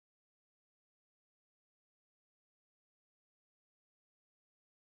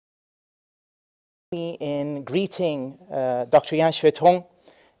me in greeting Dr. Yan Xuetong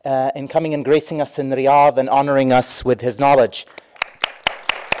in coming and gracing us in Riyadh and honoring us with his knowledge.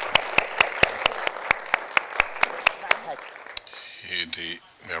 He is the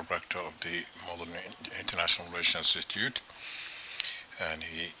director of the Modern International Relations Institute, and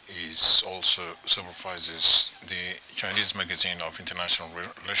he also supervises the Chinese magazine of international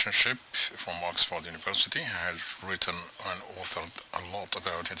relationship from Oxford University. He has written and authored a lot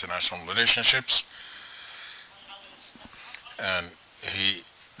about international relationships, and he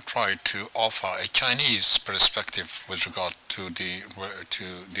tried to offer a Chinese perspective with regard to the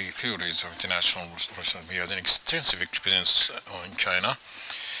theories of international relations. He has an extensive experience in China,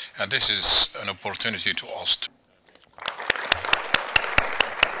 and this is an opportunity to us to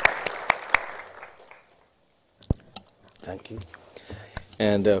Thank you.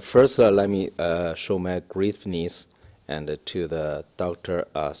 And first, let me show my greetings and to the Dr.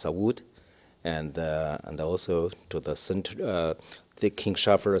 Sawood, and also to the center, the King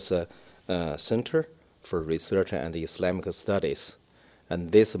Shafir's Center for Research and Islamic Studies.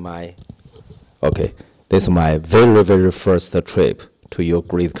 And this is my very first trip to your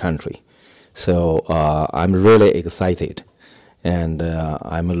great country. So I'm really excited, and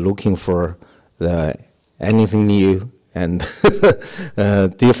I'm looking for anything new and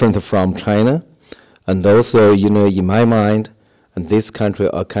different from China. And also, you know, in my mind, and this country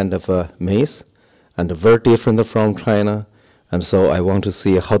are kind of a myth and very different from China. And so I want to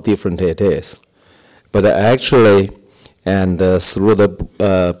see how different it is. But actually, and through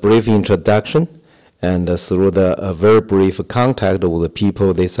the brief introduction and through the very brief contact with the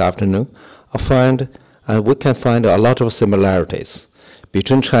people this afternoon, I find we can find a lot of similarities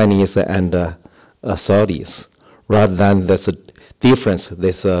between Chinese and Saudis, rather than this difference,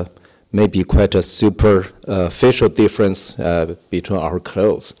 this maybe quite a superficial difference between our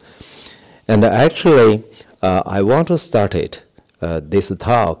clothes. And actually, I want to start this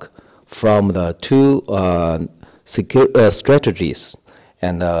talk from the two strategies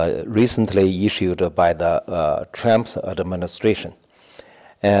and recently issued by the Trump's administration.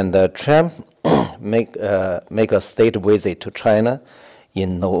 And Trump make a state visit to China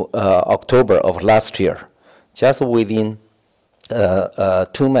in October of last year, just within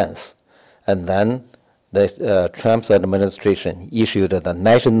 2 months. And then the Trump's administration issued the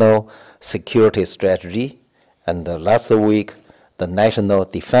National Security Strategy, and last week, the National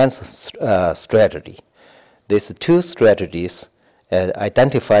Defense Strategy. These two strategies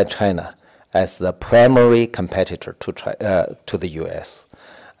identify China as the primary competitor to the U.S.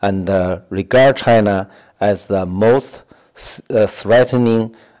 and regard China as the most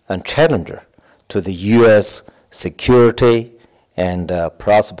threatening and challenger to the U.S. security and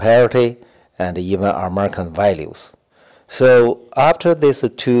prosperity and even American values. So after these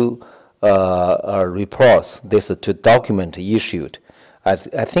two reports, these two documents issued, I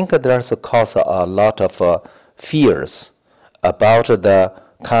think there's cause a lot of fears about the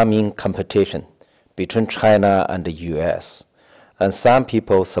coming competition between China and the U.S. And some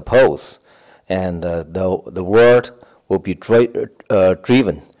people suppose and the world will be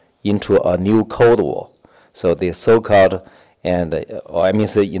driven into a new Cold War. So the so-called, and I mean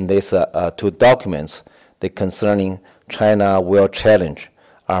in these two documents, the concerning China will challenge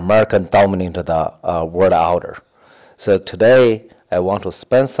American dominate the world order. So today I want to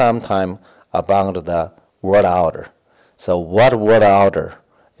spend some time about the world order. So what world order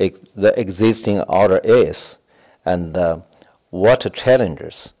the existing order is, and what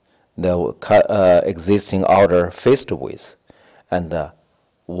challenges the existing order faced with, and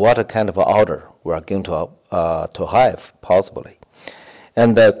what kind of order we are going to have possibly.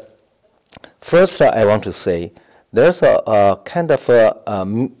 And first, I want to say there's a kind of a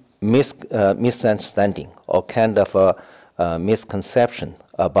misunderstanding or kind of a misconception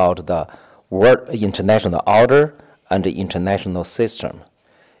about the world international order and the international system.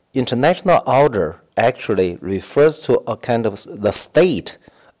 International order actually refers to a kind of the state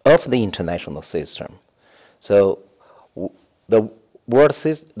of the international system. So the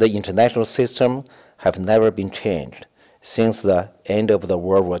international system have never been changed since the end of the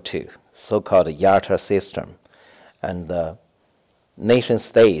World War II, so-called Yalta system. And the nation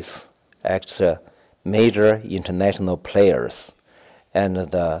states act as major international players, and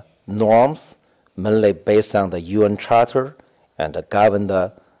the norms mainly based on the UN Charter and govern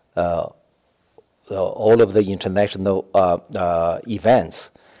the all of the international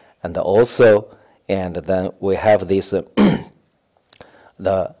events. And also, and then we have this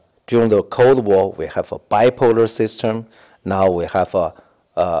during the Cold War, we have a bipolar system. Now we have a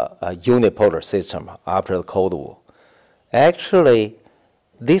unipolar system after the Cold War. Actually,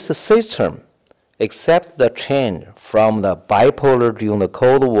 this system except the change from the bipolar during the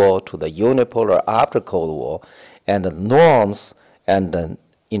Cold War to the unipolar after Cold War, and the norms and the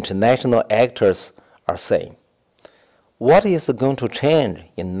international actors are same. What is going to change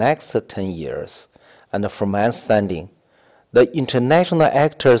in next 10 years? And from my understanding, the international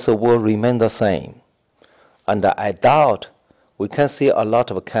actors will remain the same. And I doubt we can see a lot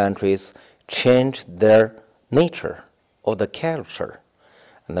of countries change their nature or the character.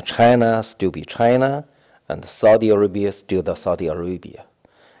 And China still be China, and Saudi Arabia still the Saudi Arabia.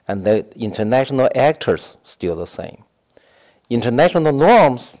 And the international actors still the same. International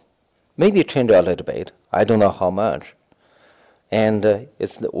norms maybe change a little bit. I don't know how much. And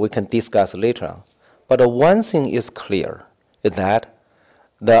we can discuss later on. But one thing is clear, is that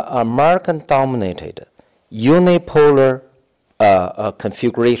the American-dominated unipolar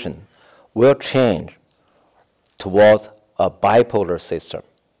configuration will change towards a bipolar system.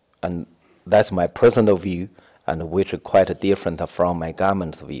 And that's my personal view, and which is quite different from my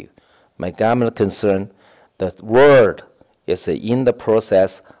government's view. My government concern, the world is in the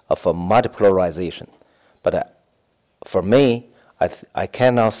process of a multipolarization. But for me, I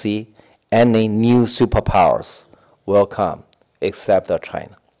cannot see any new superpowers will come except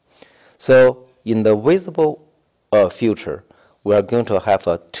China. So in the visible future, we are going to have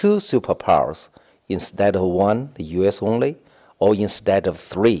two superpowers instead of one, the US only, or instead of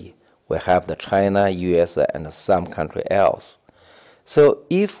three, we have the China, US, and some country else. So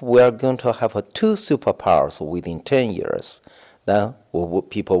if we are going to have two superpowers within 10 years, then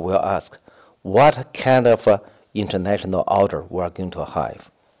people will ask, what kind of international order we are going to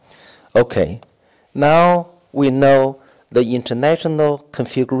have? Okay, now we know the international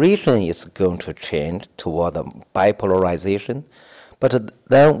configuration is going to change toward the bipolarization, but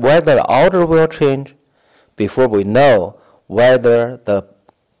then whether the order will change, before we know whether the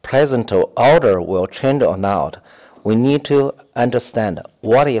present order will change or not, we need to understand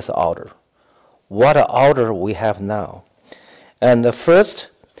what is order, what order we have now. And first,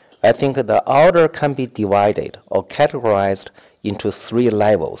 I think the order can be divided or categorized into three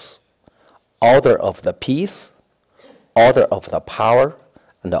levels: order of the peace, order of the power,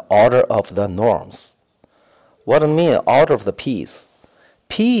 and the order of the norms. What do I mean order of the peace?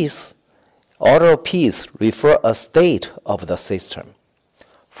 Order of peace refers a state of the system.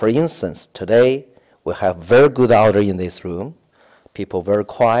 For instance, today we have very good order in this room. People very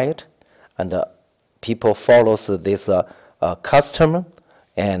quiet, and people follow this custom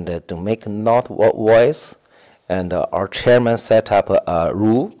and to make not voice. And our chairman set up a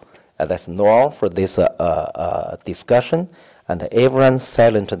rule that's norm for this discussion, and everyone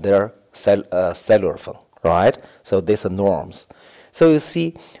silent their cellular phone, right? So these are norms. So you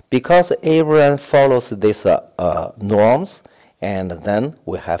see, because everyone follows these norms, and then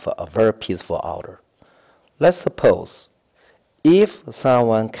we have a very peaceful order. Let's suppose if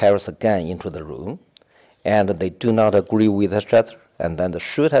someone carries a gun into the room, and they do not agree with each other, and then they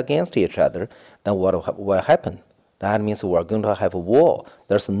shoot against each other, then what will happen? That means we're going to have a war.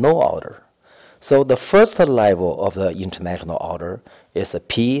 There's no order. So the first level of the international order is a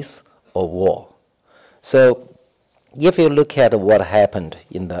peace or war. So if you look at what happened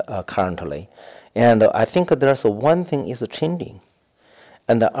in the currently, and I think there's one thing is changing.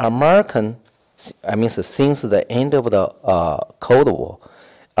 And the American, since the end of the Cold War,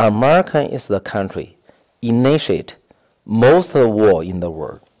 America is the country initiate most of the war in the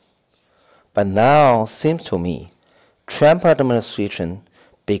world. But now, seems to me, Trump administration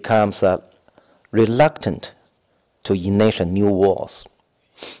becomes reluctant to initiate new wars.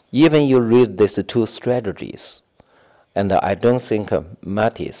 Even you read these two strategies, and I don't think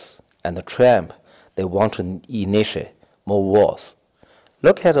Mattis and Trump, they want to initiate more wars.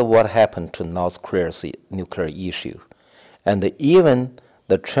 Look at what happened to North Korea's nuclear issue. And even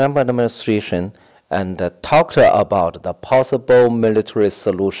the Trump administration talked about the possible military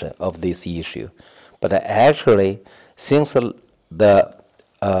solution of this issue. But actually, since the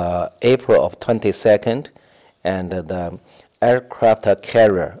April of 22nd, and the aircraft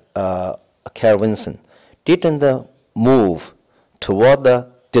carrier, Wilson, didn't move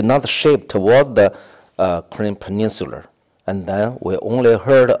did not shape toward the Korean Peninsula. And then we only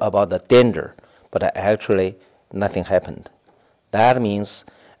heard about the danger, but actually nothing happened. That means,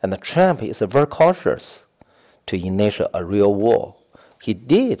 and Trump is very cautious to initiate a real war. He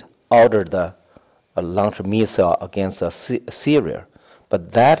did order the launch missile against Syria,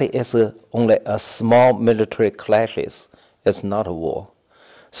 but that is only a small military clashes. It's not a war.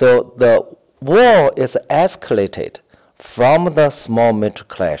 So the war is escalated from the small military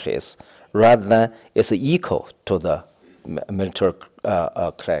clashes rather than it's equal to the military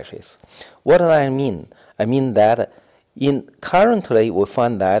clashes. What do I mean? I mean that currently we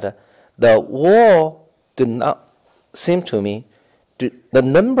find that the war do not seem to me, the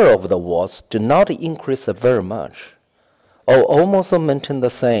number of the wars do not increase very much, or almost maintain the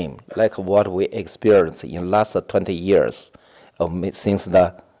same, like what we experienced in the last 20 years since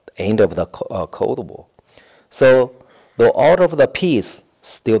the end of the Cold War. So the order of the peace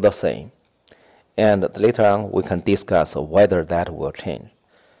still the same. And later on, we can discuss whether that will change.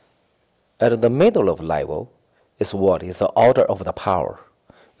 At the middle of level is what is the order of the power.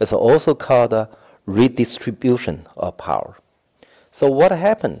 It's also called the redistribution of power. So what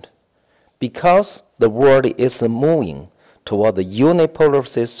happened? Because the world is moving toward the unipolar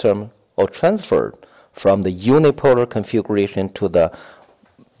system or transferred from the unipolar configuration to the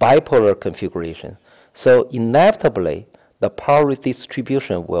bipolar configuration, so inevitably the power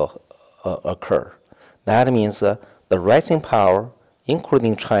redistribution will occur. That means the rising power,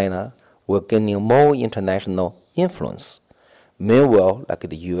 including China, will gain more international influence. Meanwhile, like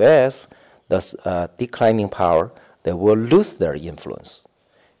the U.S., the declining power, they will lose their influence.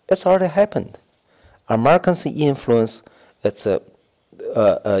 It's already happened. Americans' influence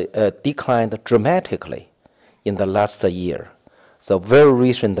declined dramatically in the last year. So very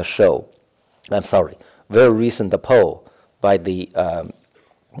recent poll by the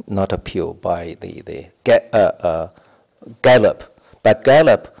not a Pew, by the Gallup. By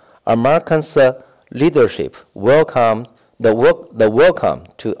Gallup, Americans' leadership welcome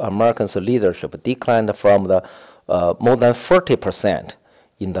to Americans' leadership declined from the more than 40%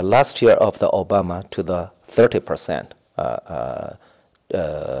 in the last year of the Obama to the 30%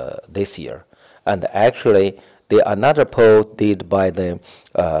 this year. And actually, another poll did by the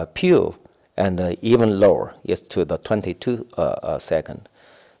Pew, and even lower, is to the 22%.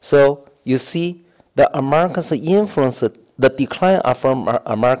 So you see, the Americans' influence, the decline of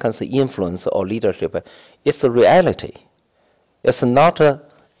Americans' influence or leadership is a reality. It's not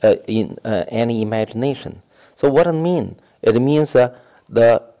in any imagination. So what it means? It means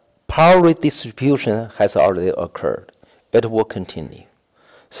the power redistribution has already occurred. It will continue.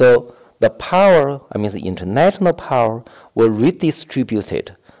 So the power, I mean the international power, will redistribute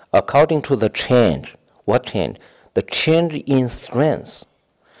it according to the change. What change? The change in strength.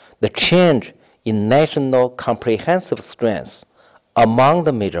 The change in national comprehensive strength among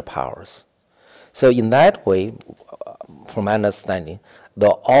the major powers. So in that way, from my understanding,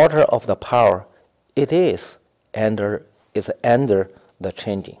 the order of the power, it is under the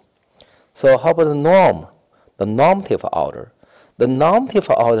changing. So how about the norm, the normative order? The normative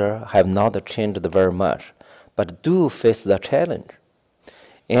order have not changed very much, but do face the challenge.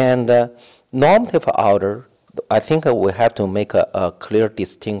 And normative order, I think we have to make a clear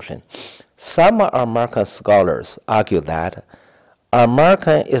distinction. Some American scholars argue that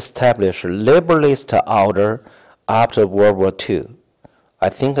America established liberalist order after World War II. I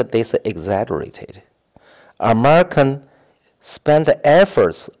think this is exaggerated. American spent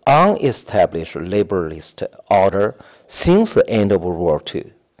efforts on established liberalist order since the end of World War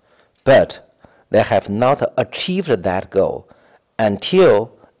II, but they have not achieved that goal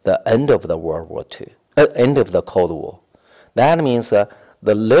until the end of the end of the Cold War. That means the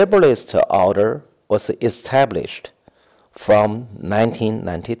liberalist order was established from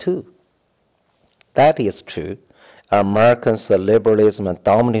 1992. That is true. Americans' liberalism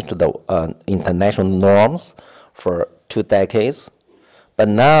dominated the international norms for 2 decades, but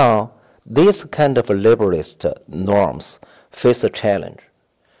now these kind of liberalist norms face a challenge.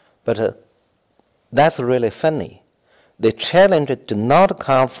 But that's really funny. The challenge did not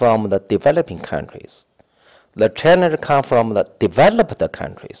come from the developing countries. The challenge comes from the developed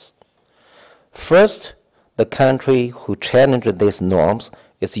countries. First, the country who challenged these norms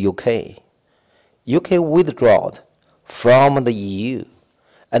is UK. UK withdrew from the EU,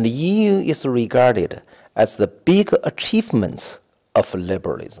 and the EU is regarded as the big achievements of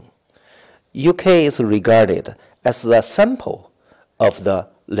liberalism. UK is regarded as the sample of the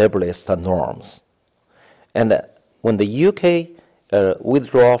liberalist norms. And when the UK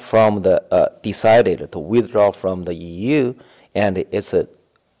decided to withdraw from the EU, and it's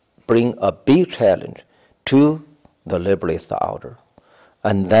bring a big challenge to the liberalist order.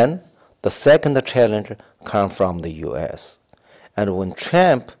 And then the second challenge comes from the US. And when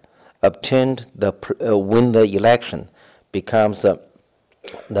Trump obtained win the election, becomes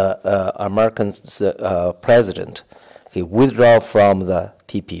the American president, he withdrew from the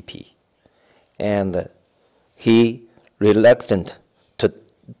TPP. And he reluctant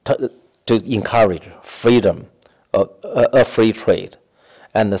to encourage freedom, a free trade,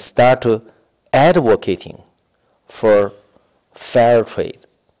 and start to advocating for fair trade.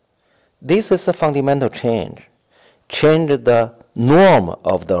 This is a fundamental change the norm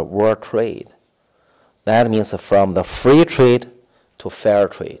of the world trade. That means from the free trade to fair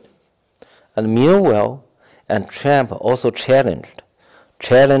trade. And meanwhile, and Trump also challenged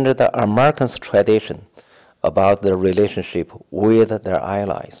the Americans' tradition about the relationship with their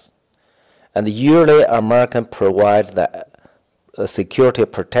allies. And usually, Americans provide the security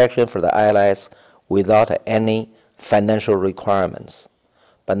protection for the allies without any financial requirements.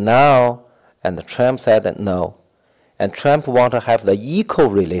 But now, and Trump said no, and Trump wants to have the equal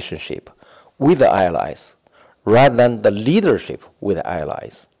relationship with the allies rather than the leadership with the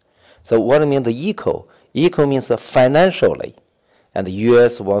allies. So what do I mean the equal? Equal means financially, and the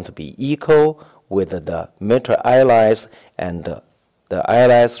U.S. want to be equal with the military allies, and the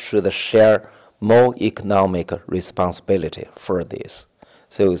allies should share more economic responsibility for this.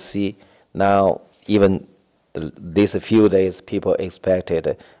 So you see now, even these few days, people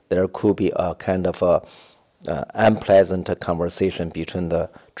expected there could be a kind of unpleasant conversation between the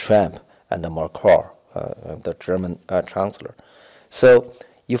Trump and the Macron, the German chancellor. So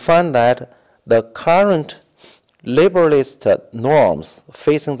you find that the current liberalist norms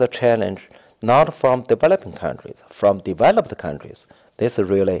facing the challenge not from developing countries, from developed countries. This is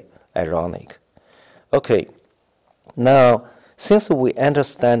really ironic. Okay, now since we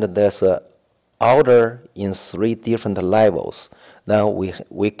understand this order in 3 different levels, now we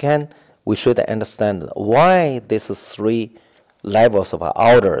should understand why these 3 levels of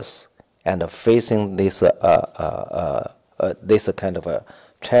orders and facing this this kind of a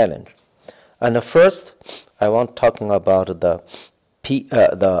challenge. And first, I want talking about the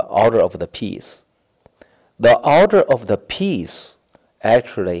order of the peace. The order of the peace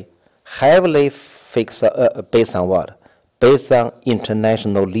actually heavily fixed based on what? Based on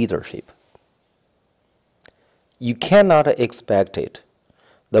international leadership. You cannot expect it.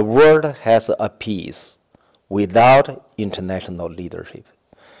 The world has a peace without international leadership.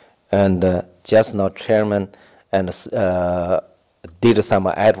 And just now, Chairman and did some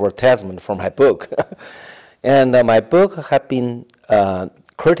advertisement for my book. And my book has been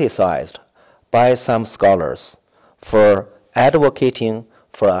criticized by some scholars for advocating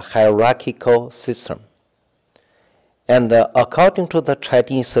for a hierarchical system. And according to the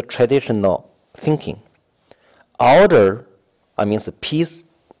Chinese traditional thinking, order, I mean the peace,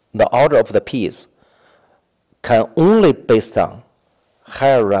 the order of the peace can only based on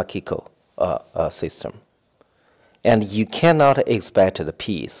hierarchical system. And you cannot expect the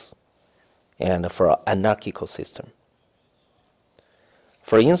peace and for an anarchical system.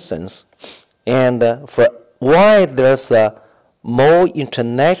 For instance, and for why there's more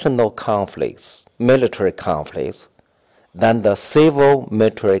international conflicts, military conflicts, than the civil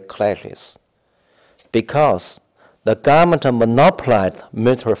military clashes, because the government monopolized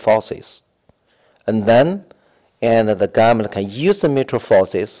military forces, and then the government can use the military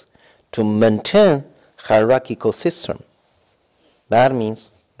forces to maintain hierarchical system. That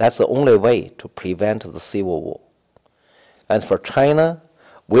means that's the only way to prevent the civil war. And for China,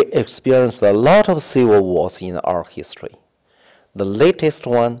 we experienced a lot of civil wars in our history. The latest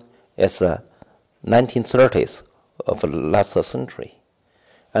one is the 1930s of last century.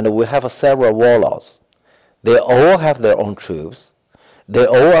 And we have several warlords. They all have their own troops. They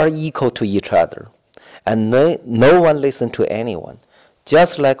all are equal to each other. And no one listens to anyone,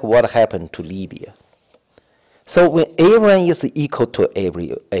 just like what happened to Libya. So when everyone is equal to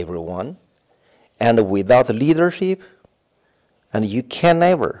everyone, and without leadership, and you can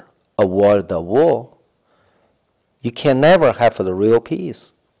never avoid the war, you can never have the real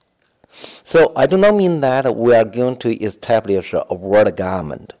peace. So I do not mean that we are going to establish a world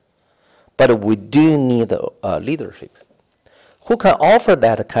government, but we do need leadership. Who can offer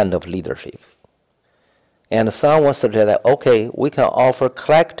that kind of leadership? And someone suggested that, okay, we can offer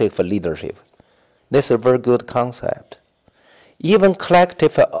collective leadership. This is a very good concept. Even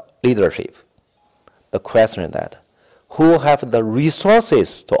collective leadership, the question is that, who have the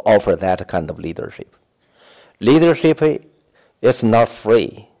resources to offer that kind of leadership? Leadership is not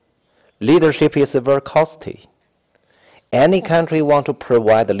free. Leadership is very costly. Any country want to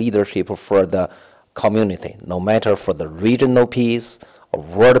provide leadership for the community, no matter for the regional peace or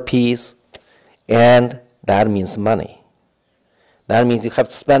world peace, and that means money. That means you have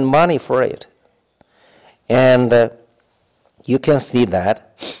to spend money for it. And you can see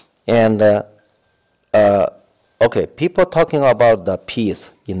that. And okay, people talking about the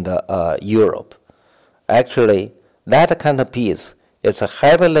peace in the Europe. Actually, that kind of peace is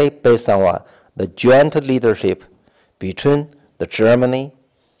heavily based on what? The joint leadership between the Germany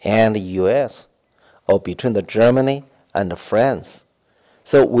and the U.S., or between the Germany and friends.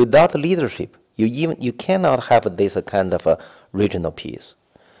 So without leadership, you cannot have this kind of a regional peace.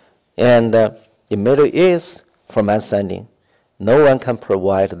 And in Middle East, from my understanding, no one can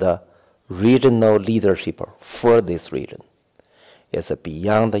provide the regional leadership for this region. It's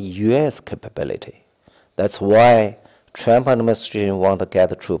beyond the U.S. capability. That's why Trump administration want to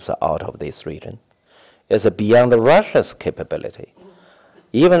get troops out of this region. It's beyond Russia's capability.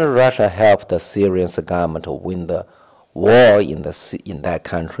 Even Russia helped the Syrian government to win the war in that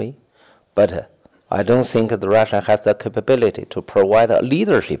country, but I don't think that Russia has the capability to provide a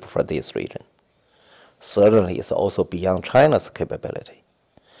leadership for this region. Certainly, it's also beyond China's capability.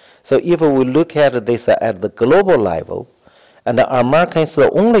 So if we look at this at the global level, and America is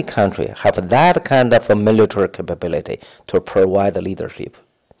the only country have that kind of a military capability to provide leadership.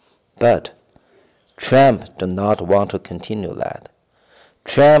 But Trump does not want to continue that.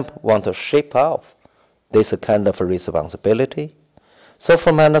 Trump wants to shape off this kind of responsibility. So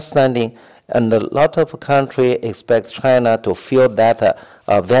from my understanding, and a lot of countries expect China to fill that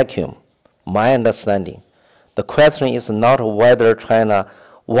vacuum. My understanding, the question is not whether China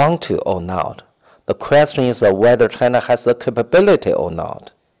wants to or not. The question is whether China has the capability or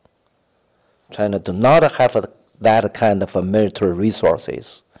not. China does not have that kind of military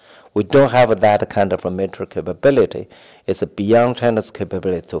resources. We don't have that kind of military capability. It's beyond China's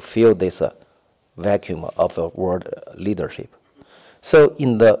capability to fill this vacuum of world leadership. So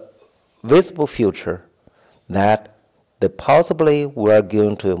in the visible future, that possibly we are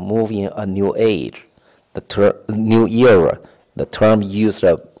going to move in a new age, the new era, the term used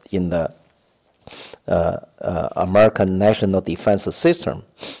in the American national defense system,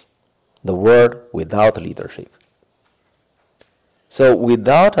 the world without leadership. So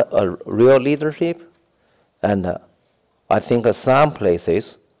without a real leadership, and I think some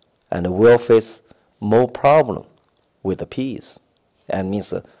places and will face more problem with the peace, and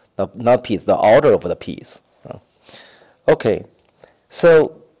means not peace, the order of the peace. Okay,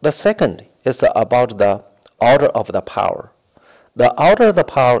 so the second is about the order of the power. The order of the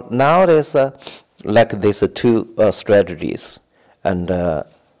power nowadays like these two strategies, and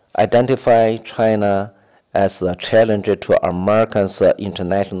identify China as the challenger to Americans'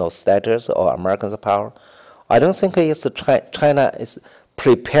 international status or Americans' power. I don't think it's China is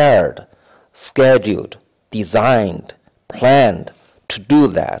prepared, scheduled, designed, planned to do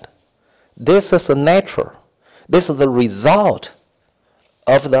that. This is natural. This is the result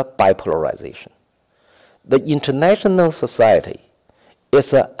of the bipolarization. The international society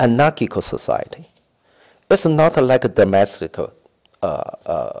is an anarchical society. It's not like a domestic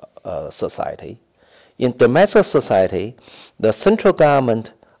society. In domestic society, the central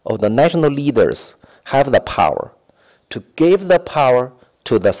government or the national leaders have the power to give the power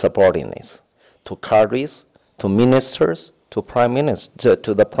to the subordinates, to cadres, to ministers, to prime minister,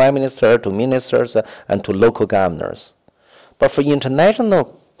 to the prime minister, to ministers, and to local governors. But for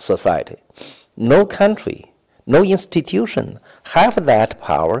international society, no country, no institution have that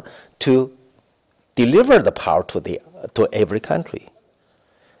power to deliver the power to every country.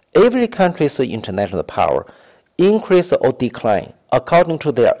 Every country's international power increase or decline according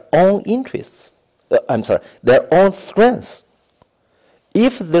to their own interests. Their own strengths.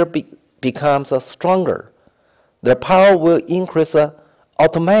 If they becomes stronger, their power will increase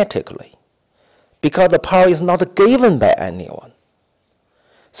automatically, because the power is not given by anyone.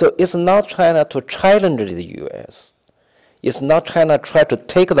 So it's not China to challenge the U.S. It's not China try to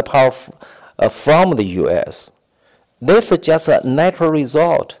take the power from the U.S. This is just a natural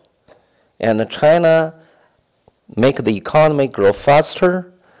result. And China make the economy grow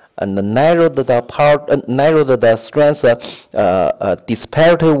faster and narrow the power, narrow the strength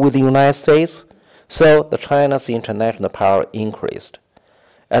disparity with the United States. So the China's international power increased.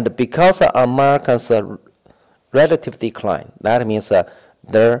 And because of Americans' relative decline, that means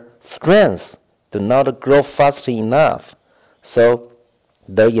their strengths do not grow fast enough. So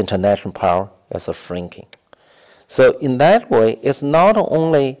their international power is shrinking. So in that way, it's not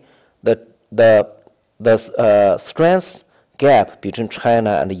only the strength gap between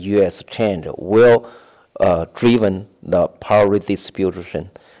China and the U.S. change will driven the power redistribution,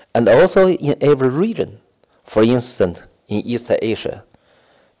 and also in every region. For instance, in East Asia,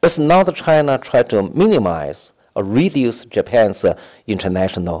 it's not China try to minimize or reduce Japan's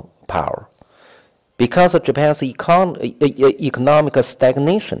international power. Because of Japan's economic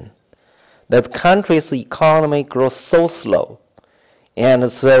stagnation, the country's economy grows so slow,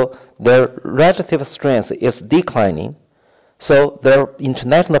 and so their relative strength is declining, so their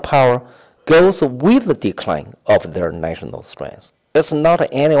international power goes with the decline of their national strength. It's not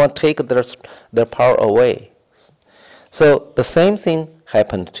anyone take their power away. So the same thing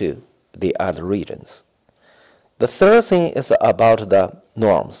happened to the other regions. The third thing is about the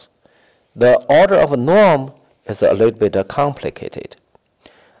norms. The order of a norm is a little bit complicated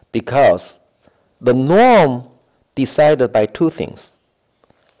because the norm decided by two things.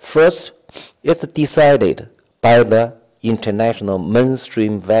 First, it's decided by the international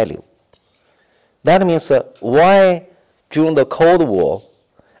mainstream value. That means why during the Cold War,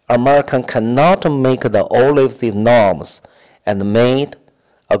 America cannot make all of these norms and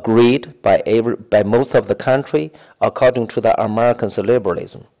agreed by most of the country according to the Americans'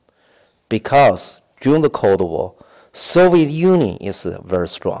 liberalism. Because during the Cold War, Soviet Union is very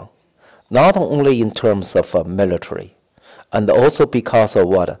strong, not only in terms of military, and also because of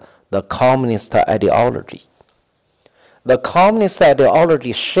what? The communist ideology. The communist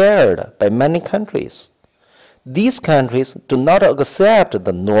ideology shared by many countries. These countries do not accept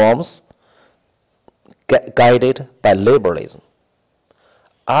the norms guided by liberalism.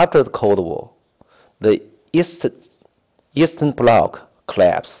 After the Cold War, the Eastern Bloc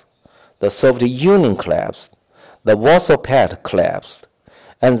collapsed, the Soviet Union collapsed, the Warsaw Pact collapsed,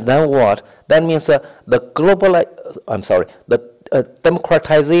 and then what? That means the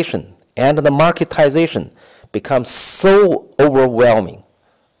democratization and the marketization becomes so overwhelming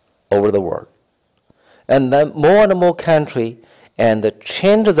over the world. And then more and more countries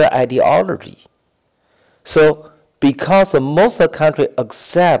change the ideology. So because most of the countries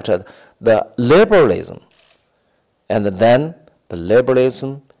accepted the liberalism, and then the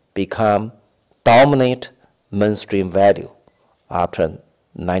liberalism become dominant mainstream value after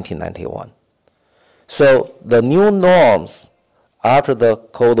 1991. So the new norms after the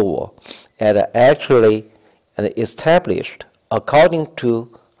Cold War are actually established according to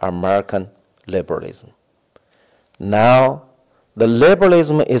American liberalism. Now, the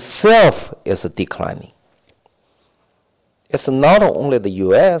liberalism itself is declining. It's not only the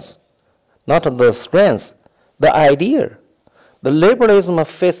U.S., not the strength, the idea. The liberalism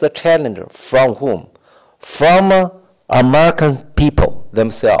faces the challenge from whom? From American people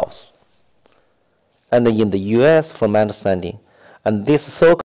themselves. And in the U.S., from my understanding, and this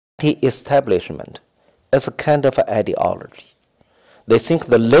so-called establishment is a kind of ideology. They think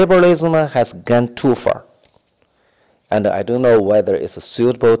the liberalism has gone too far. And I don't know whether it's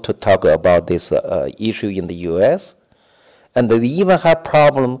suitable to talk about this issue in the U.S. And they even have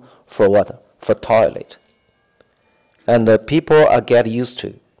problem for what? For toilet. And the people are get used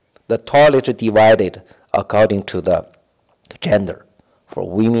to the toilet divided according to the gender, for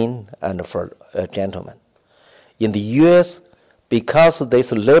women and for gentlemen. In the U.S., because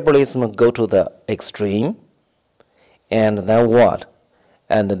this liberalism go to the extreme, and then what?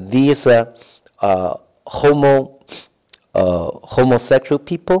 And these homosexual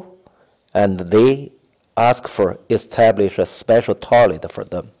people, and they ask for establish a special toilet for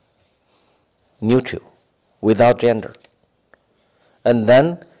them, neutral, without gender. And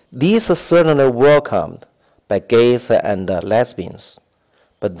then these are certainly welcomed by gays and lesbians,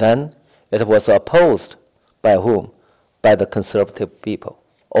 but then it was opposed by whom? By the conservative people,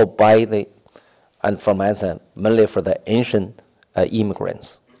 or by the, and from mainly for the ancient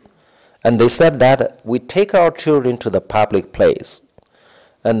immigrants. And they said that we take our children to the public place,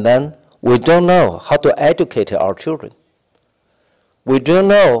 and then we don't know how to educate our children. We don't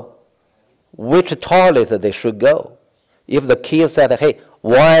know which toilet they should go. If the kids said, hey,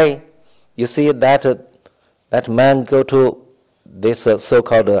 why you see that man go to this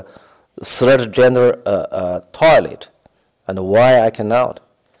so-called third gender toilet, and why I cannot?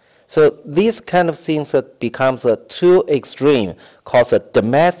 So these kind of things becomes too extreme, cause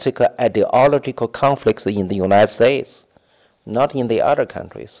domestic ideological conflicts in the United States, not in the other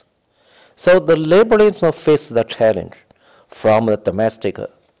countries. So the liberalism faces the challenge from the domestic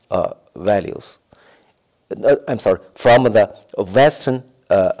values. From the Western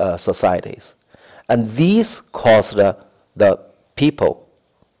societies. And these caused the people,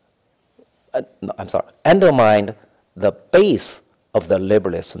 undermined the base of the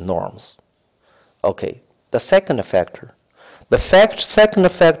liberalist norms. Okay, the second factor. The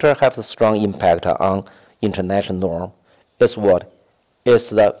second factor has a strong impact on international norm is what?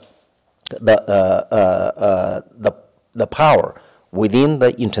 Is the power within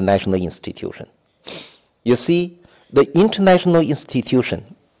the international institution. You see, the international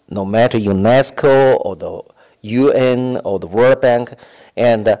institution, no matter UNESCO or the UN or the World Bank,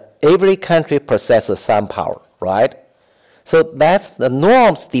 and every country possesses some power, right? So that's the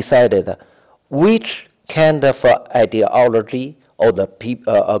norms decided which kind of ideology or the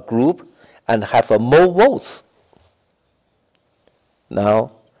group and have more votes.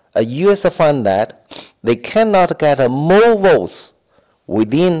 Now, US found that they cannot get more votes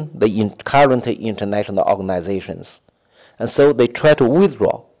within the current international organizations. And so they try to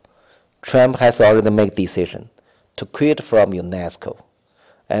withdraw. Trump has already made a decision to quit from UNESCO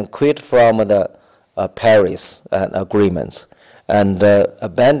and quit from the Paris agreements and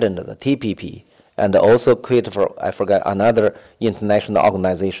abandon the TPP and also quit for, I forgot, another international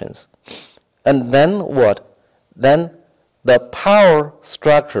organizations. And then what? Then the power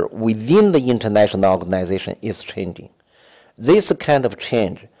structure within the international organization is changing. This kind of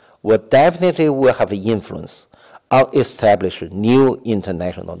change will definitely will have influence on establishing new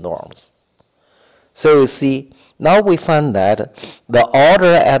international norms. So you see, now we find that the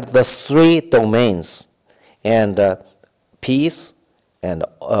order at the three domains, and peace, and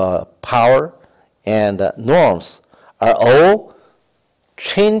power, and norms are all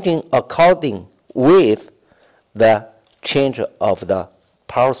changing according with the change of the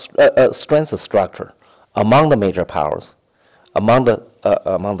power strength structure among the major powers, among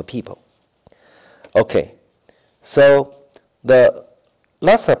the people. Okay, so the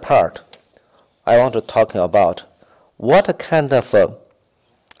last part I want to talk about what kind of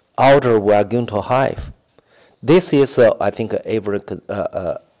order we are going to have. This is, I think,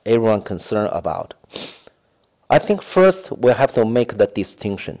 everyone concerned about. I think first we have to make the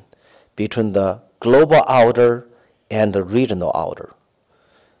distinction between the global order and the regional order.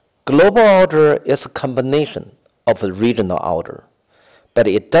 Global order is a combination of the regional order, but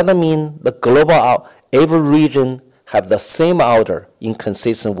it doesn't mean the global every region have the same order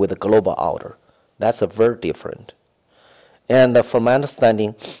inconsistent with the global order. That's very different. And from my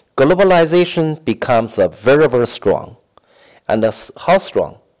understanding, globalization becomes very, very strong. And how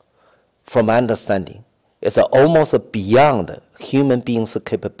strong? From my understanding, it's almost beyond human beings'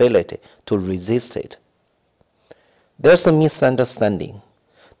 capability to resist it. There's a misunderstanding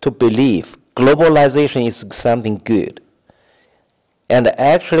to believe globalization is something good. And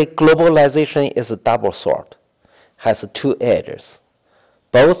actually, globalization is a double sword, has two edges,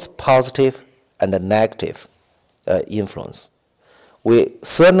 both positive and negative influence. We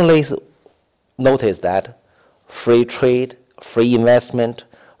certainly notice that free trade, free investment,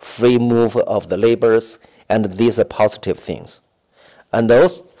 free move of the laborers, and these are positive things. And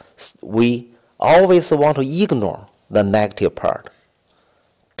those, we always want to ignore the negative part.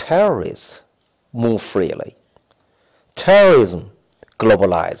 Terrorists move freely. Terrorism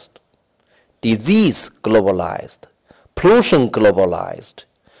globalized. Disease globalized. Pollution globalized.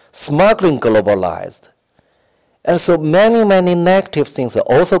 Smuggling globalized. And so many, many negative things are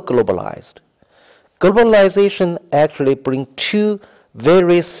also globalized. Globalization actually brings two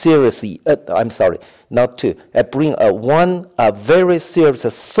very serious, not two, bring one very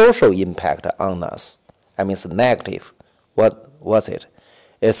serious social impact on us. I mean, it's negative. What was it?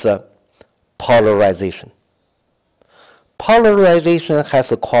 It's polarization. Polarization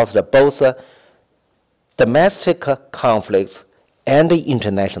has caused both domestic conflicts and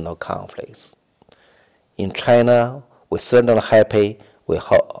international conflicts. In China, we're certainly happy we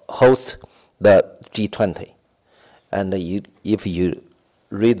host the G20. And if you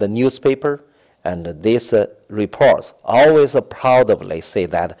read the newspaper, and these reports always proudly say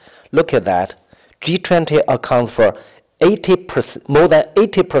that, look at that, G20 accounts for 80%, more than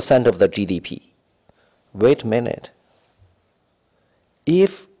 80% of the GDP. Wait a minute.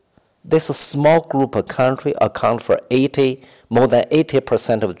 If this small group of countries account for more than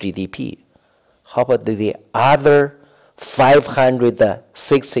 80% of GDP, how about the other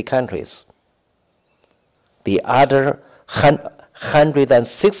 560 countries? The other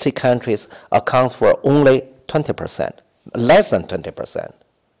 160 countries account for only 20%, less than 20%.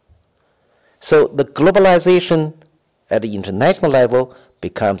 So the globalization at the international level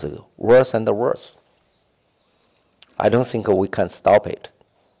becomes worse and worse. I don't think we can stop it.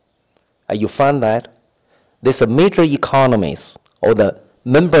 You find that these major economies, or the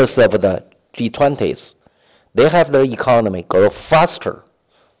members of the G20s, they have their economy grow faster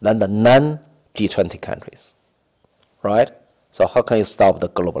than the non-G20 countries, right? So how can you stop the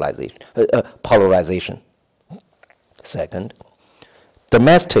globalization, polarization? Second,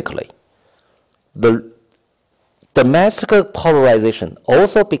 domestically, the domestic polarization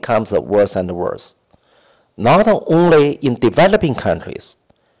also becomes worse and worse. Not only in developing countries,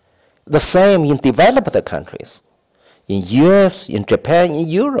 the same in developed countries, in US, in Japan, in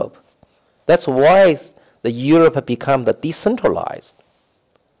Europe. That's why the Europe become decentralized.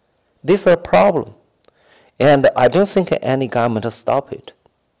 This is a problem. And I don't think any government will stop it.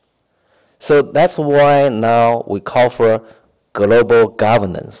 So that's why now we call for global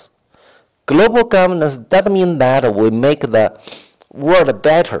governance. Global governance doesn't mean that we make the world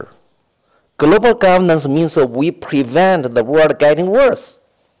better. global governance means we prevent the world getting worse.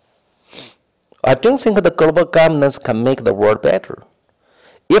 I don't think the global governance can make the world better.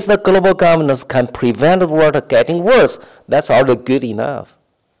 If the global governance can prevent the world getting worse, that's already good enough.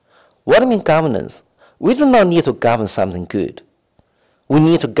 What do you mean governance? We do not need to govern something good. We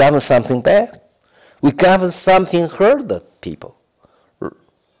need to govern something bad. We govern something hurt the people,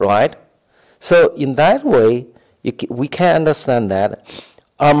 right? So in that way, we can understand that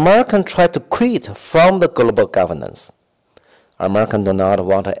Americans try to quit from the global governance. Americans do not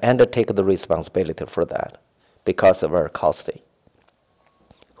want to undertake the responsibility for that because it's very costly.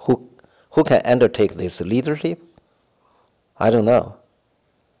 Who can undertake this leadership? I don't know.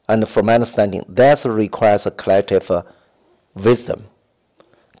 And from my understanding, that requires a collective wisdom,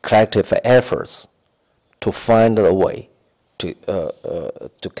 collective efforts to find a way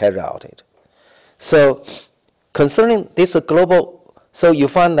to carry out it. So concerning this global, so you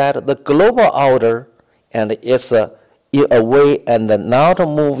find that the global order and is in a way and not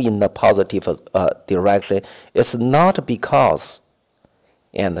move in a positive direction is not because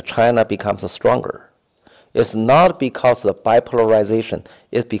and China becomes stronger. It's not because of the bipolarization.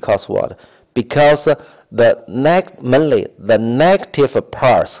 It's because what? Because mainly the negative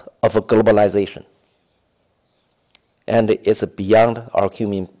parts of globalization. And it's beyond our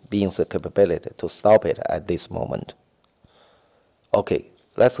human beings' capability to stop it at this moment. Okay,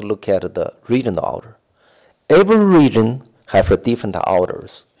 let's look at the regional order. Every region has different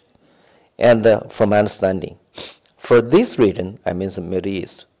orders. And from my understanding, for this region, I mean the Middle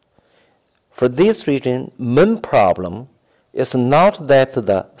East, for this region, main problem is not that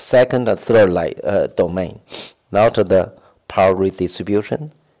the second and third domain, not the power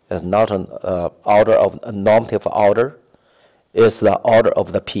redistribution, is not an order of a normative order, is the order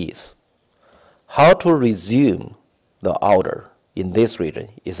of the peace. How to resume the order in this region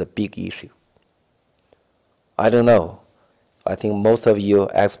is a big issue. I don't know. I think most of you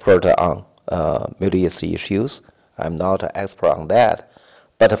are expert on Middle East issues. I'm not an expert on that.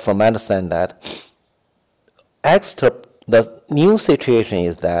 But from my understanding that the new situation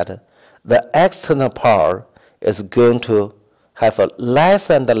is that the external power is going to have a less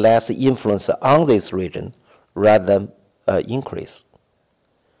and less influence on this region rather than increase.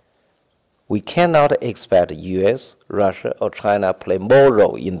 We cannot expect US, Russia, or China play more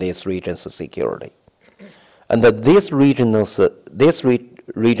role in this region's security. And this region's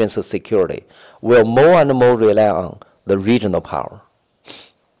security will more and more rely on the regional power.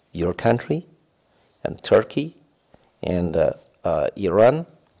 Your country, and Turkey, and Iran,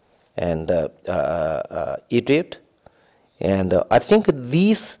 and Egypt. And I think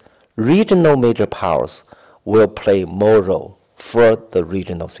these regional major powers will play more role for the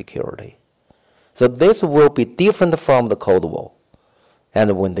regional security. So this will be different from the Cold War,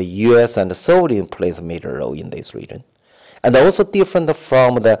 and when the US and the Soviet plays a major role in this region. And also different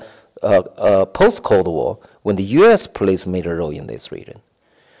from the post-Cold War, when the US plays a major role in this region.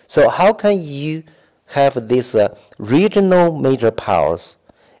 So how can you have these regional major powers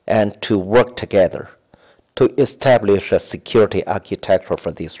and to work together to establish a security architecture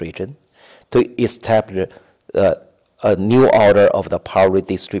for this region, to establish a new order of the power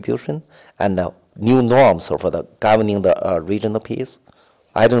redistribution and new norms for the governing the regional peace?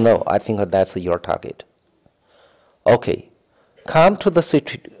 I don't know. I think that's your target. Okay, come to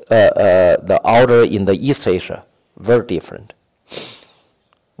the order in the East Asia, very different.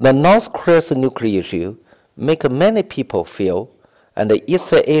 The North Korea's nuclear issue make many people feel, and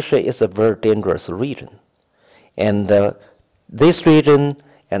East Asia is a very dangerous region. And this region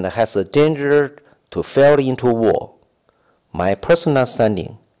and has a danger to fall into war. My personal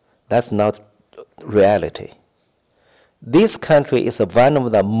understanding, that's not reality. This country is one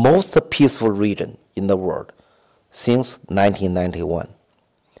of the most peaceful regions in the world since 1991,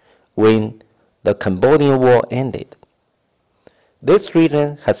 when the Cambodian War ended. This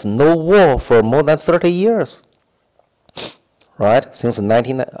region has no war for more than 30 years, right? Since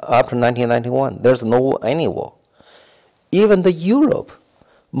after 1991, there's no any war. Even the Europe,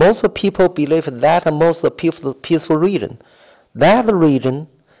 most people believe that most peaceful region. That region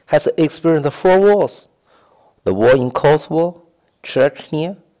has experienced 4 wars: the war in Kosovo,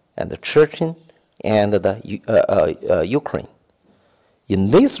 Chechnya, and the Chechen, and the Ukraine. In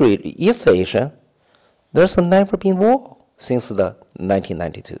this region, East Asia, there's never been war since the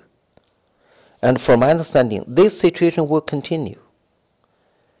 1992. And from my understanding, this situation will continue.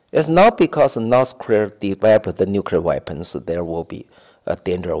 It's not because North Korea developed the nuclear weapons there will be a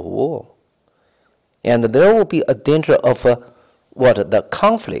danger of war. And there will be a danger of the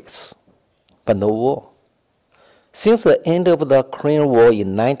conflicts, but no war. Since the end of the Korean War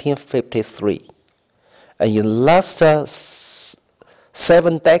in 1953, and in the last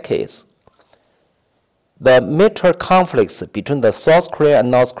 7 decades, the military conflicts between the South Korea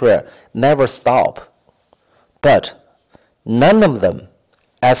and North Korea never stop, but none of them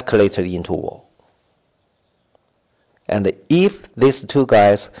escalated into war. And if these two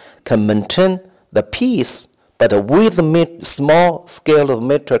guys can maintain the peace, but with small scale of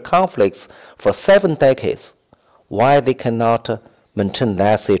military conflicts for 7 decades, why they cannot maintain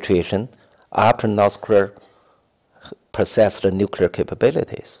that situation after North Korea possessed nuclear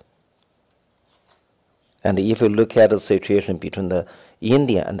capabilities? And if you look at the situation between the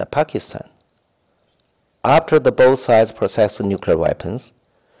India and the Pakistan, after the both sides possess nuclear weapons,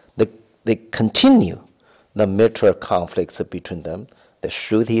 they continue the military conflicts between them. They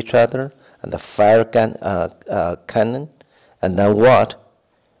shoot each other and they fire cannon, and then what?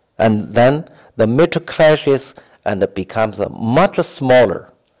 And then the military clashes and it becomes much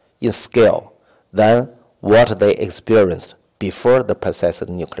smaller in scale than what they experienced before they possessed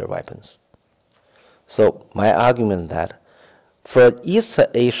nuclear weapons. So my argument is that for East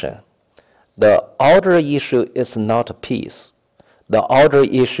Asia, the outer issue is not peace. The outer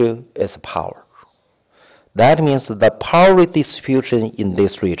issue is power. That means the power redistribution in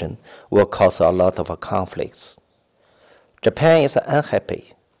this region will cause a lot of conflicts. Japan is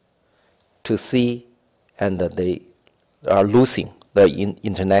unhappy to see, and they are losing their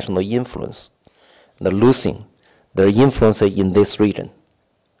international influence. They're losing their influence in this region.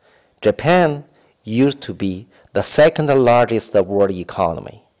 Japan used to be the second largest world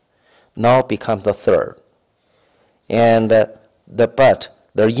economy, now becomes the third. And but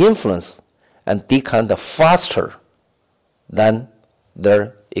their influence and decline faster than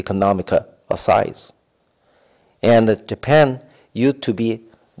their economic size. And Japan used to be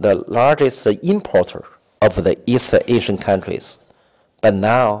the largest importer of the East Asian countries, but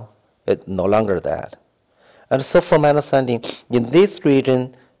now it's no longer that. And so from my understanding, in this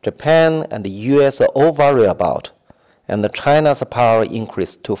region, Japan and the US are all worried about, and China's power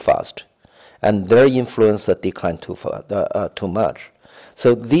increased too fast, and their influence declined too much.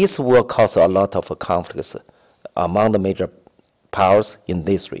 So this will cause a lot of conflicts among the major powers in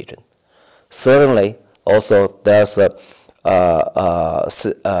this region. Certainly, also there's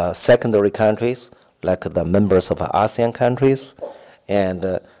secondary countries like the members of ASEAN countries,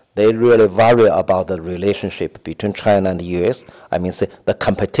 and they really worry about the relationship between China and the US. I mean, say, the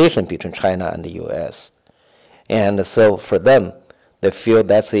competition between China and the US. And so for them, they feel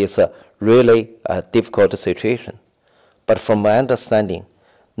that is a really difficult situation. But from my understanding,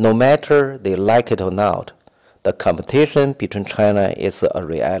 no matter they like it or not, the competition between China is a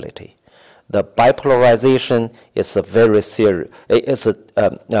reality. The bipolarization is a very serious, it's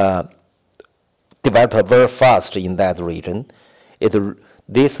developed very fast in that region.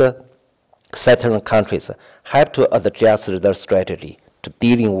 These certain countries have to adjust their strategy to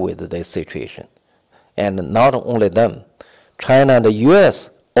dealing with this situation. And not only them, China and the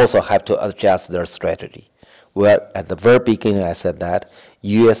US also have to adjust their strategy. Well, at the very beginning I said that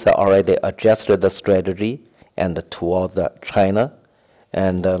US already adjusted the strategy and toward China.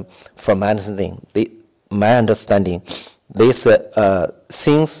 And from my understanding, this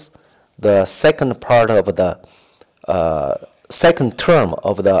since the second part of the second term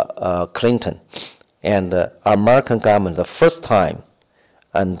of the Clinton and American government, the first time,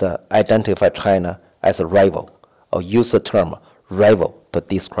 and identify China as a rival, or use the term rival to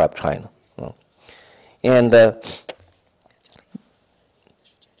describe China. And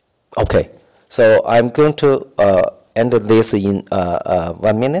okay, so I'm going to end this in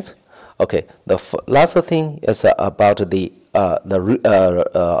 1 minute. Okay, the last thing is about the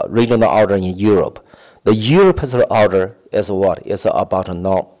regional order in Europe. The European order is what? It's about a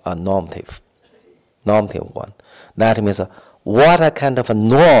normative one. That means what kind of a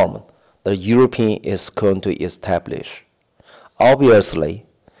norm the European is going to establish. Obviously,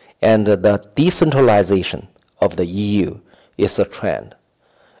 and the decentralization of the EU is a trend,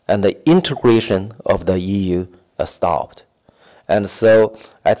 and the integration of the EU is stopped. And so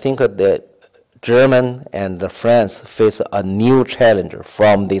I think the German and France face a new challenge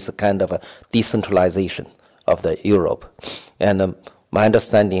from this kind of a decentralization of the Europe. And my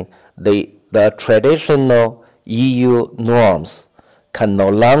understanding, the traditional EU norms can no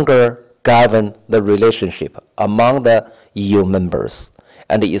longer govern the relationship among the EU members,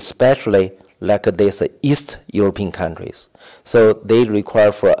 and especially like these East European countries. So they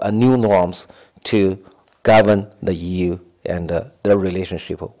require for new norms to govern the EU and their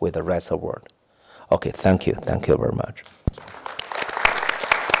relationship with the rest of the world. Okay, thank you. Thank you very much.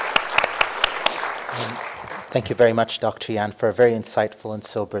 Thank you very much, Dr. Yan, for a very insightful and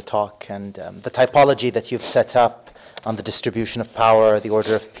sober talk. And the typology that you've set up on the distribution of power, the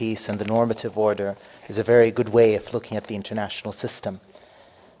order of peace, and the normative order is a very good way of looking at the international system.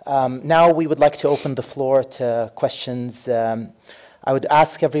 Now we would like to open the floor to questions. I would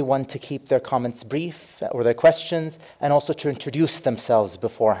ask everyone to keep their comments brief or their questions, and also to introduce themselves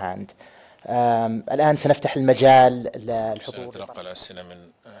beforehand. الآن سنفتح المجال للحضور. سنتلقى الأسئلة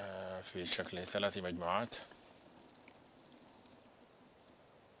من في شكل 3 مجموعات.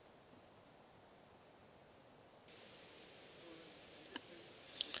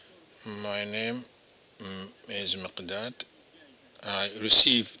 My name is Miqdad. I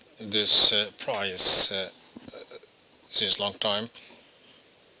received this prize since long time.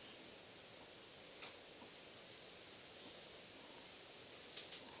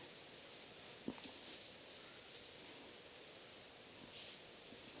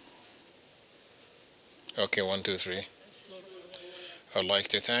 Okay, 1, 2, 3. I'd like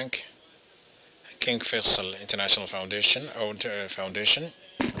to thank King Faisal International Foundation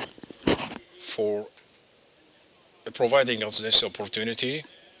for providing us this opportunity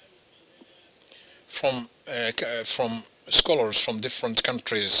from scholars from different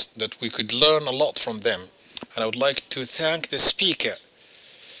countries that we could learn a lot from them. And I would like to thank the speaker.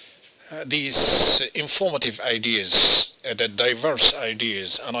 These informative ideas, the diverse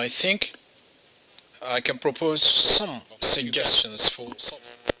ideas, and I think I can propose some suggestions for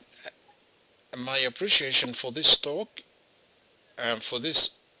my appreciation for this talk and for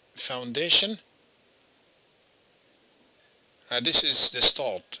this foundation. This is the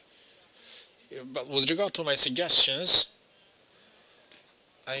start. But with regard to my suggestions,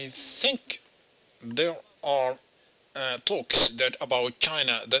 I think there are talks that about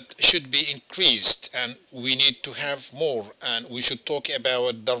China that should be increased, and we need to have more, and we should talk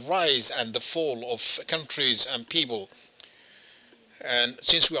about the rise and the fall of countries and people. And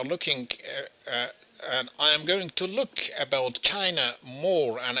since we are looking, and I am going to look about China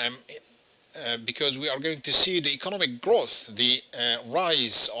more, and because we are going to see the economic growth, the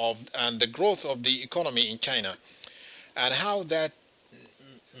rise of and the growth of the economy in China, and how that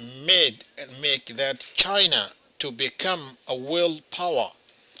make that China to become a world power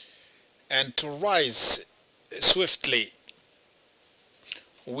and to rise swiftly.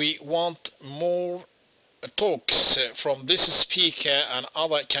 We want more talks from this speaker and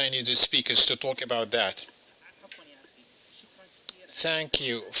other Chinese speakers to talk about that. Thank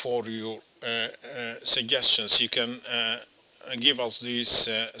you for your suggestions. You can give us these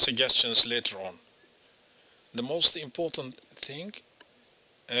suggestions later on. The most important thing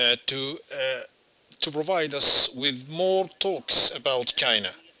to provide us with more talks about China,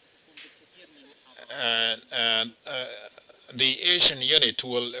 and the Asian unit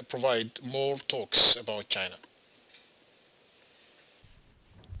will provide more talks about China.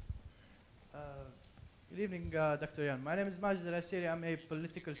 Good evening, Dr. Yan. My name is Majid Al-Asiri. I'm a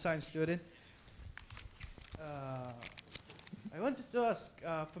political science student. I wanted to ask,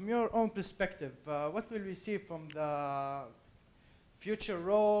 from your own perspective, what will we see from the future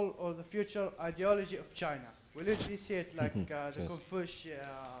role or the future ideology of China? Will it be see it like the Confucius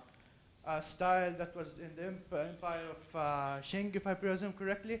style that was in the empire of Qing, if I presume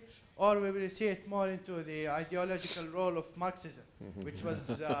correctly, or will we see it more into the ideological role of Marxism, which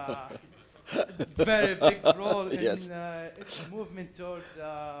was a very big role in its movement toward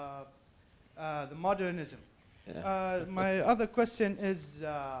the modernism? Yeah. My other question is,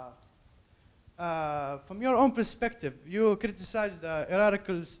 from your own perspective, you criticized the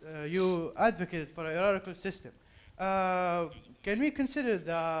hierarchical, you advocated for a hierarchical system. Can we consider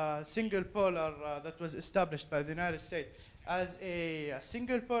the single polar that was established by the United States as a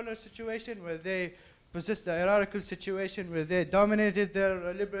single polar situation where they possessed the hierarchical situation where they dominated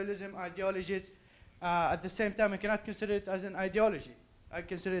their liberalism ideologies? At the same time, I cannot consider it as an ideology. I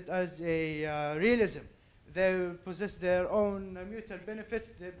consider it as a realism. They possess their own mutual benefits.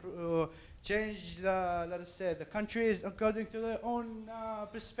 They change, let us say, the countries according to their own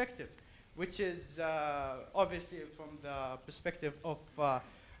perspective, which is obviously from the perspective of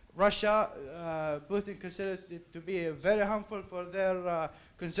Russia. Putin considers it to be very harmful for their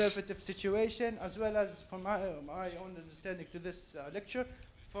conservative situation, as well as, from my own understanding to this lecture,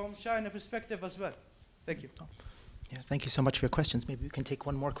 from China perspective as well. Thank you. Yeah, thank you so much for your questions. Maybe we can take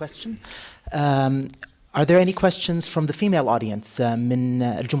one more question. Are there any questions from the female audience من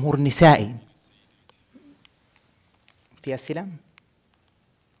الجمهور النسائي؟ في أسئلة؟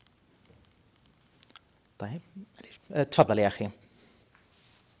 طيب تفضل يا أخي.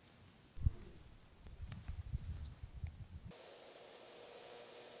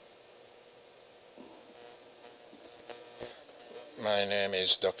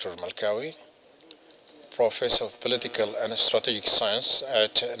 is Dr. Malkawi, Professor of Political and Strategic Science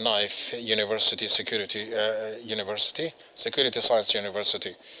at NIFE University, Security Science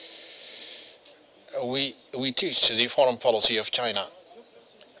University. We teach the foreign policy of China,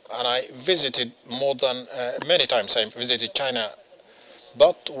 and I visited many times I visited China,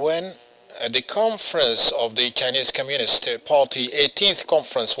 but when the conference of the Chinese Communist Party 18th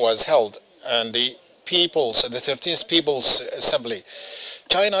conference was held, and the 13th People's Assembly,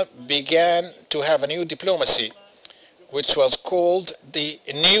 China began to have a new diplomacy, which was called the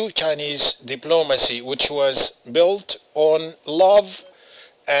New Chinese Diplomacy, which was built on love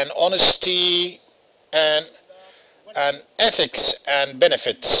and honesty and ethics and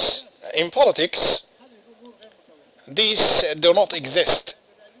benefits. In politics, these do not exist,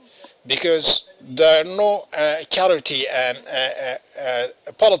 because there are no charity, and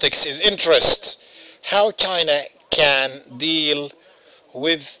politics is interest. How China can deal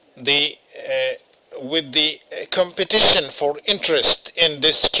with the competition for interest in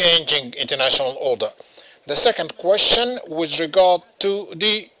this changing international order. The second question with regard to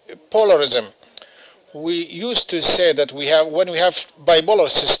the polarism. We used to say that when we have bipolar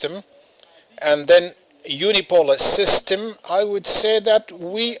system and then unipolar system, I would say that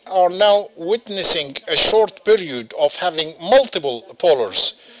we are now witnessing a short period of having multiple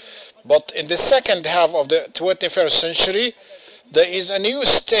polars. But in the second half of the 21st century, there is a new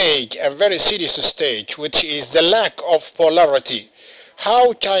stage, a very serious stage, which is the lack of polarity.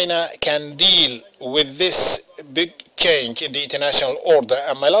 How China can deal with this big change in the international order?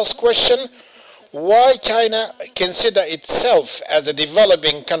 And my last question, why China consider itself as a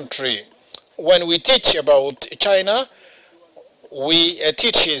developing country? When we teach about China, we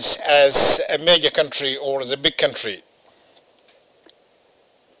teach it as a major country or as a big country.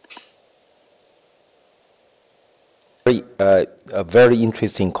 Very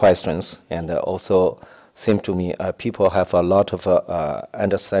interesting questions, and also seem to me people have a lot of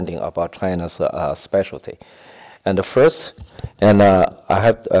understanding about China's specialty. And the first, and I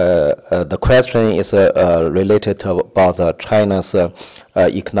have the question is related to about China's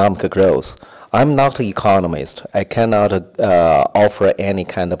economic growth. I'm not an economist. I cannot offer any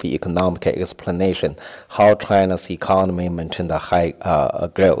kind of economic explanation how China's economy maintained a high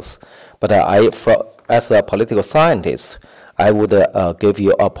growth. But as a political scientist, I would give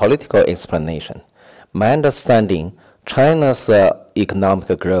you a political explanation. My understanding, China's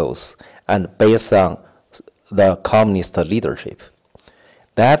economic growth and based on the communist leadership,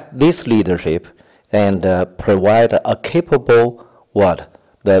 that this leadership and provide a capable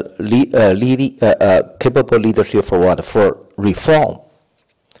capable leadership for what? For reform.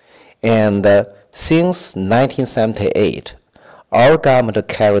 And since 1978, our government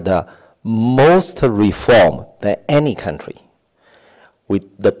carried the most reform than any country. With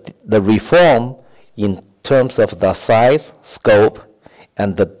the reform in terms of the size, scope,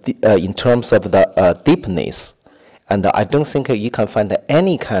 and in terms of the deepness, and I don't think you can find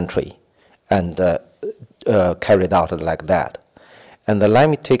any country and carried out like that. And let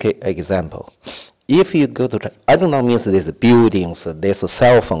me take an example. If you go to, I do not mean there's buildings, there's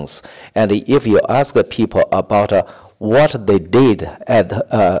cell phones, and if you ask people about what they did at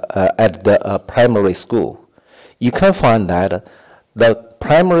the primary school, you can find that the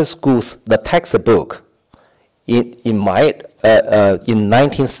primary schools, the textbook in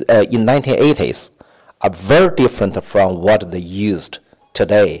 1980s are very different from what they used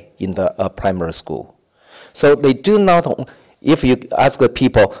today in the primary school. So they do not, if you ask the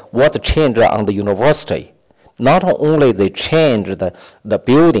people what changed on the university, not only they changed the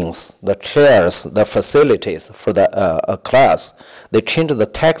buildings, the chairs, the facilities for the class, they changed the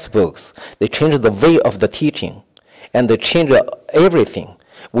textbooks, they changed the way of the teaching, and they changed everything.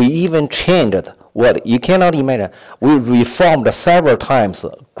 We even changed what you cannot imagine. We reformed several times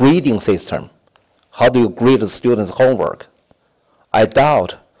the grading system. How do you grade the students' homework? I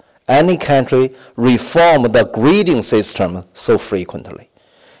doubt any country reformed the grading system so frequently.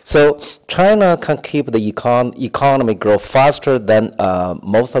 So China can keep the economy grow faster than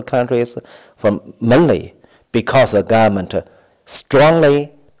most countries, mainly because the government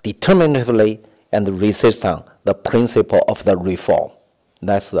strongly, determinatively, and resist on the principle of the reform.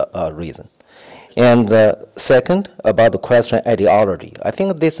 That's the reason. And second, about the question ideology. I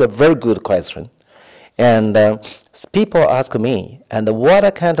think this is a very good question. And people ask me, and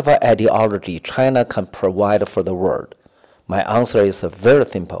what kind of ideology China can provide for the world? My answer is very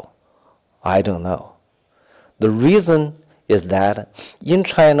simple. I don't know. The reason is that in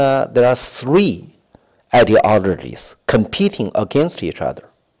China, there are three ideologies competing against each other.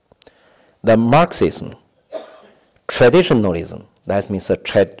 The Marxism, traditionalism, That means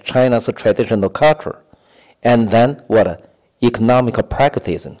China's traditional culture. And then what? Economic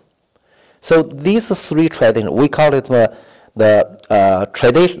pragmatism. So these three traditions, we call it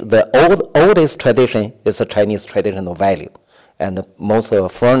tradition. The oldest tradition is the Chinese traditional value, and most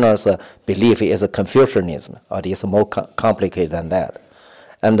foreigners believe it is Confucianism, or it is more complicated than that.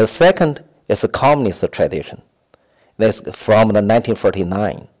 And the second is the communist tradition. That's from the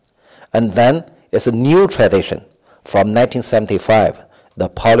 1949, and then it's a new tradition from 1975, the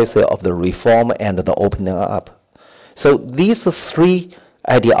policy of the reform and the opening up. So these three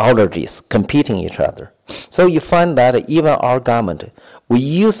ideologies competing each other. So you find that even our government, we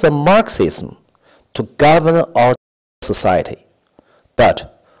use Marxism to govern our society,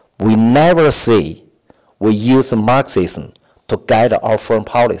 but we never say we use Marxism to guide our foreign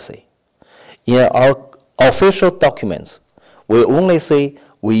policy. In our official documents, we only say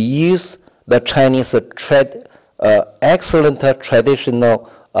we use the Chinese excellent traditional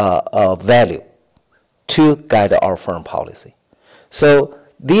value to guide our foreign policy. So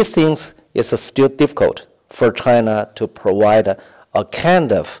these things is still difficult for China to provide a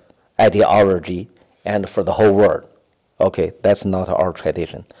kind of ideology and for the whole world. Okay, that's not our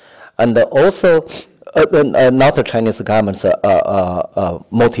tradition. And also not the Chinese government's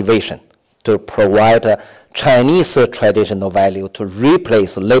motivation to provide Chinese traditional value to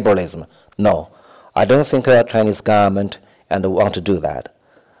replace liberalism. No, I don't think Chinese government and want to do that.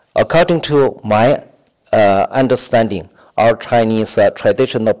 According to my understanding, our Chinese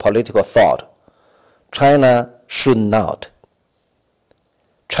traditional political thought, China should not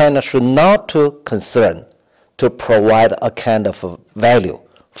concern to provide a kind of value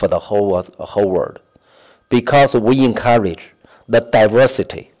for the whole world, because we encourage the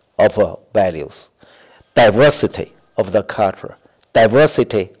diversity of values, diversity of the culture,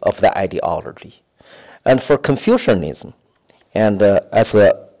 diversity of the ideology. And for Confucianism, and as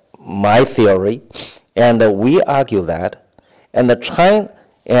my theory, and we argue that, and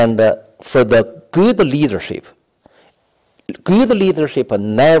for the good leadership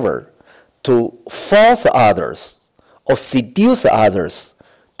never to force others or seduce others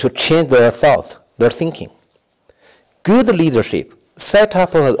to change their thought, their thinking. Good leadership set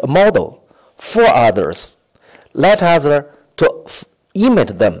up a model for others, let others to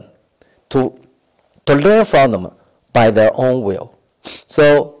imitate them, to learn from them by their own will.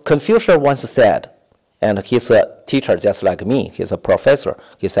 So Confucius once said, and he's a teacher just like me, he's a professor,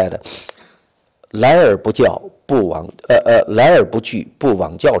 he said, 来而不拒，不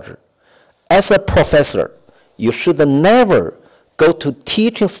枉教之. As a professor, you should never go to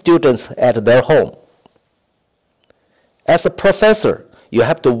teaching students at their home. As a professor, you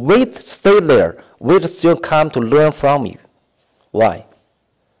have to stay there, wait students come to learn from you. Why?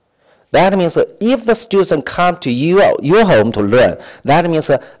 That means if the students come to your home to learn, that means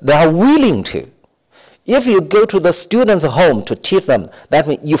they are willing to. If you go to the students' home to teach them, that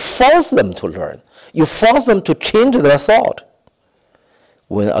means you force them to learn. You force them to change their thought.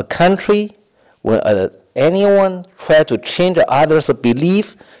 When a country, when anyone tries to change others'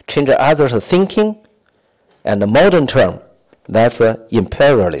 belief, change others' thinking, and the modern term, that's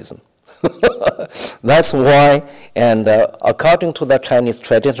imperialism. That's why, and according to the Chinese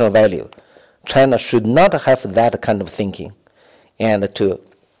traditional value, China should not have that kind of thinking and to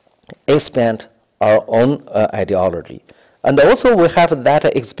expand our own ideology. And also we have that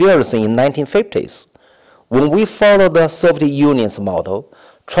experience in 1950s. When we follow the Soviet Union's model,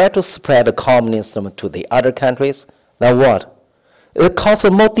 try to spread communism to the other countries, then what? It causes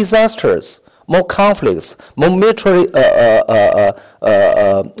more disasters, more conflicts, more military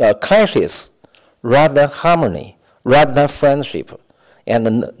clashes, rather than harmony, rather than friendship,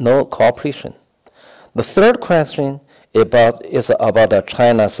 and no cooperation. The third question is about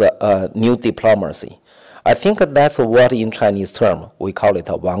China's new diplomacy. I think that's what in Chinese term we call it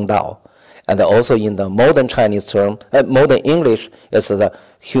Wang Dao, and also in the modern Chinese term, modern English is the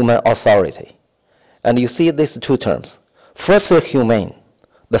human authority. And you see these two terms. First is humane,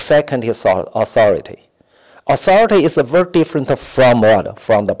 the second is authority. Authority is very different from what?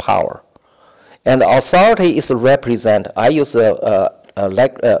 From the power. And authority is represent, I use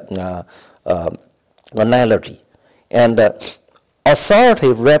analogy. And authority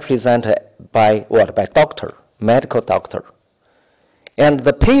represented by what? By doctor, medical doctor. And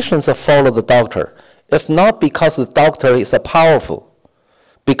the patients follow the doctor. It's not because the doctor is powerful,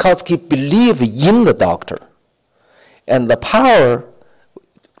 because he believes in the doctor. And the power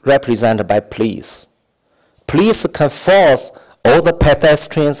represented by police. Police can force all the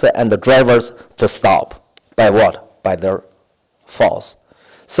pedestrians and the drivers to stop. By what? By their force.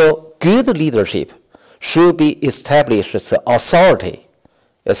 So good leadership should be established as authority.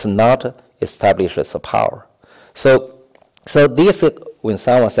 It's not established as a power. So this, when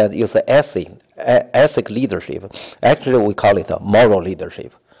someone said use ethic leadership, actually we call it a moral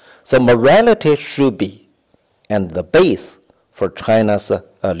leadership. So morality should be and the base for China's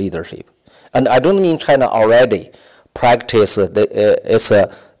leadership. And I don't mean China already practice its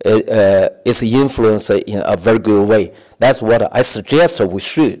influence in a very good way. That's what I suggest we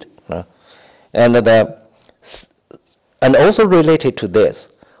should. And also related to this,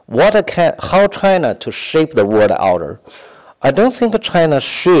 how China to shape the world order. I don't think China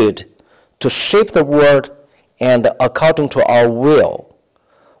should to shape the world and according to our will.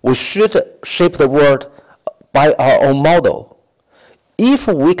 We should shape the world by our own model. If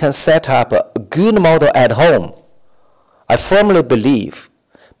we can set up a good model at home, I firmly believe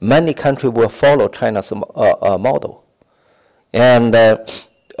many countries will follow China's model. And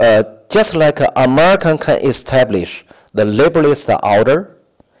just like America can establish the liberalist order,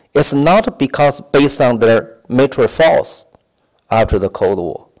 it's not because based on their military force after the Cold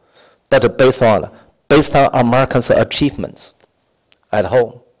War, but based on Americans' achievements at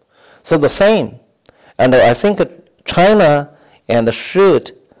home. So the same, and I think China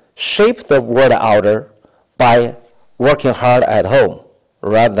should shape the world order by working hard at home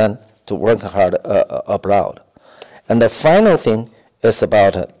rather than to work hard abroad. And the final thing is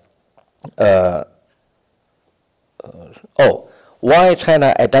about why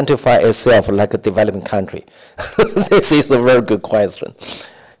China identify itself like a developing country? This is a very good question.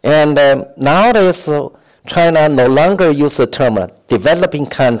 And nowadays, China no longer uses the term developing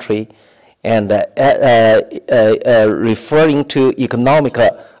country and referring to economic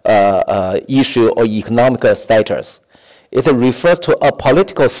issue or economic status. It refers to a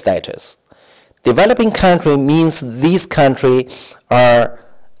political status. Developing country means these countries are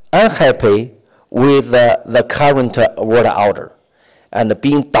unhappy with the current world order and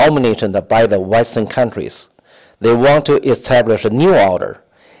being dominated by the Western countries. They want to establish a new order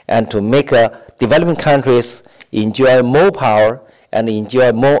and to make developing countries enjoy more power and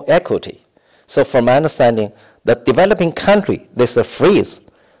enjoy more equity. So from my understanding, the developing country, this phrase,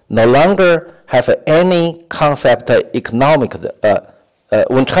 no longer have any concept economic.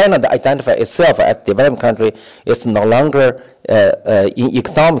 When China identifies itself as developing country, it's no longer in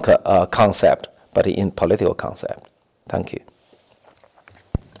economic concept, but in political concept. Thank you.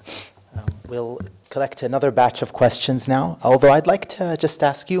 We'll collect another batch of questions now, although I'd like to just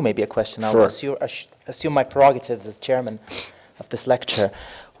ask you maybe a question. I'll assume my prerogatives as chairman of this lecture,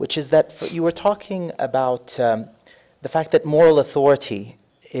 which is that you were talking about the fact that moral authority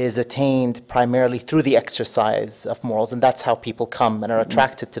is attained primarily through the exercise of morals, and that's how people come and are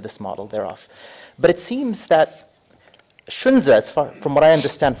attracted to this model thereof. But it seems that Xunzi, from what I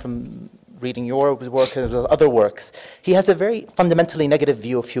understand from reading your work and other works, he has a very fundamentally negative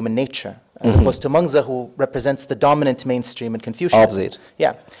view of human nature, as opposed to Mengzi, who represents the dominant mainstream in Confucianism. Opposite.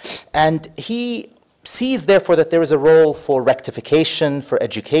 Yeah. And he sees, therefore, that there is a role for rectification, for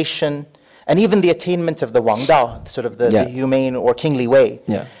education, and even the attainment of the Wangdao, sort of the humane or kingly way.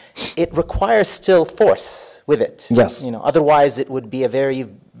 Yeah. It requires still force with it. Yes. Otherwise it would be a very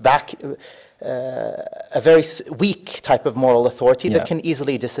weak type of moral authority that can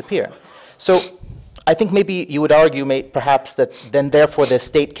easily disappear. So I think maybe you would argue perhaps that then therefore the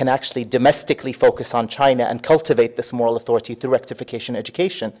state can actually domestically focus on China and cultivate this moral authority through rectification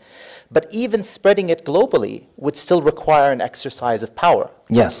education. But even spreading it globally would still require an exercise of power.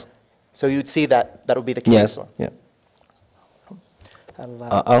 Yes. So you'd see that would be the case. Yes. Yeah.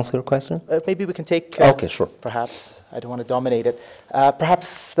 I'll answer your question? Maybe we can take, okay, sure. Perhaps, I don't want to dominate it.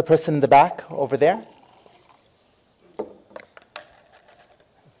 Perhaps the person in the back over there.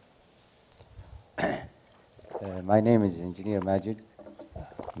 My name is Engineer Majid.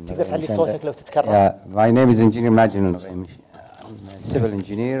 My name is Engineer Majid. I'm a civil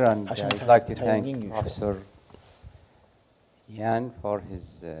engineer, and I'd like to thank Professor Yan for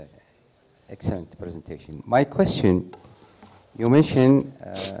his excellent presentation. My question, you mentioned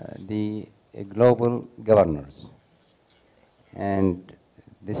the global governors, and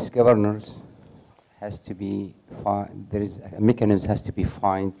this governors has to be, there is a mechanism has to be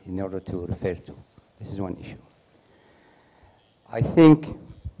defined in order to refer to. This is one issue. I think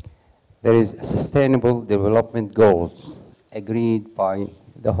there is a sustainable development goals agreed by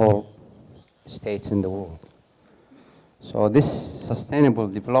the whole states in the world. So this sustainable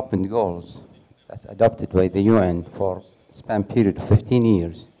development goals that's adopted by the UN for a span period of 15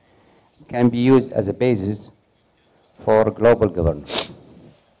 years can be used as a basis for global governance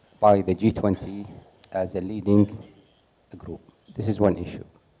by the G20 as a leading group. This is one issue.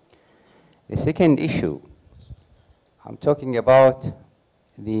 The second issue, I'm talking about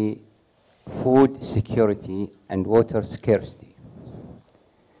the food security and water scarcity.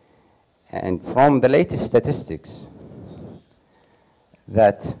 And from the latest statistics,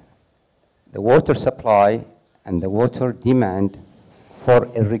 that the water supply and the water demand for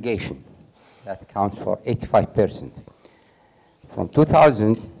irrigation, that counts for 85%. From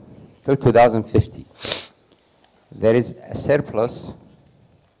 2000 till 2050, there is a surplus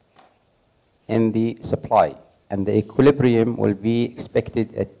in the supply, and the equilibrium will be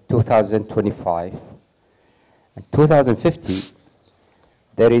expected at 2025. At 2050,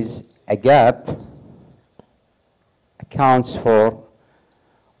 there is a gap accounts for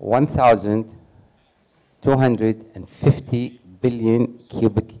 1,250 billion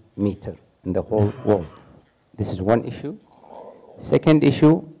cubic meter in the whole world. This is one issue. Second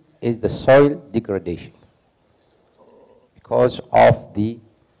issue is the soil degradation because of the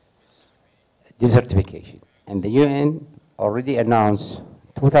desertification. And the UN already announced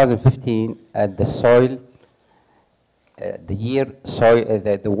 2015 at the soil,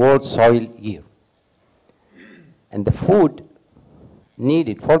 the World Soil Year. And the food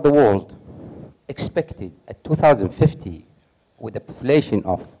needed for the world expected at 2050 with a population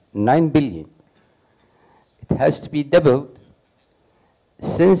of 9 billion, it has to be doubled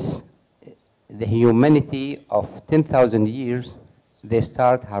since the humanity of 10,000 years, they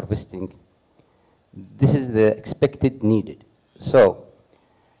start harvesting. This is the expected needed. So,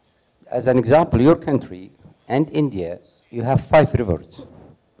 as an example, your country and India, you have 5 rivers.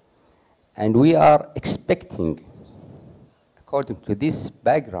 And we are expecting, according to this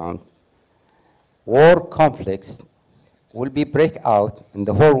background, war conflicts will be break out in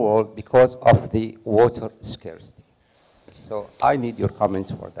the whole world because of the water scarcity. So I need your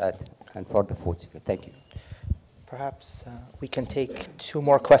comments for that and for the food security. Thank you. Perhaps we can take 2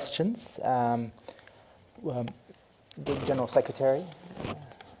 more questions. General Secretary,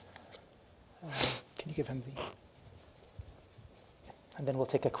 can you give him the... And then we'll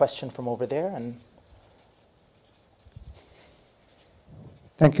take a question from over there. And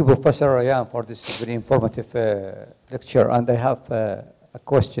thank you, Professor Ryan, for this very informative lecture. And I have a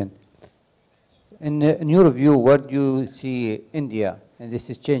question. In your view, where do you see India in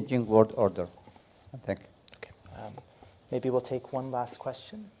this changing world order? Thank you. Okay. Maybe we'll take one last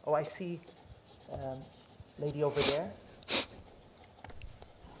question. Oh, I see lady over there.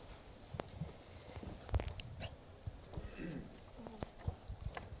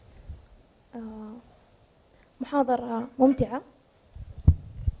 محاضرة ممتعة.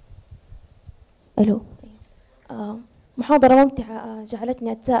 ألو. محاضرة ممتعة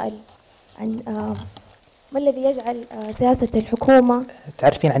جعلتني أتساءل عن ما الذي يجعل سياسة الحكومة.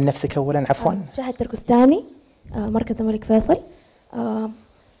 تعرفين عن نفسك أولا عفوا؟ شاهد تركستاني، مركز الملك فيصل.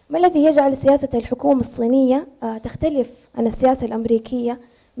 ما الذي يجعل سياسة الحكومة الصينية تختلف عن السياسة الأمريكية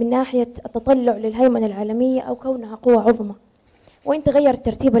من ناحية التطلع للهيمنة العالمية أو كونها قوة عظمى؟ وإن تغير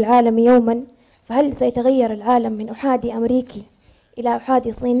الترتيب العالمي يوما، فهل سيتغير العالم من أحادي أمريكي إلى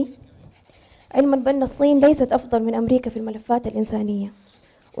أحادي صيني؟ علما بأن الصين ليست أفضل من أمريكا في الملفات الإنسانية،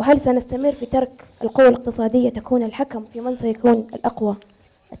 وهل سنستمر في ترك القوى الاقتصادية تكون الحكم في من سيكون الأقوى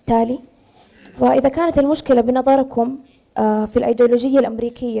التالي؟ وإذا كانت المشكلة بنظركم في الأيديولوجية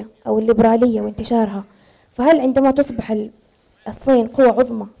الأمريكية أو الليبرالية وانتشارها، فهل عندما تصبح الصين قوة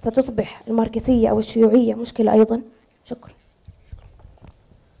عظمى ستصبح الماركسية أو الشيوعية مشكلة أيضا؟ شكرا.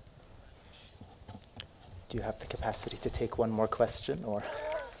 Do you have the capacity to take one more question, or?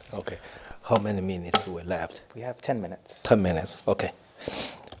 Okay. How many minutes we left? We have 10 minutes. 10 minutes. Okay.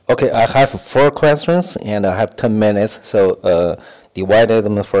 Okay. I have 4 questions, and I have 10 minutes. So divided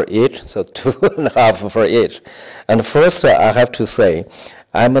them for each. So 2.5 for each. And first, I have to say,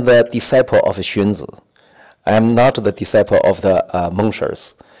 I'm the disciple of Xunzi. I'm not the disciple of the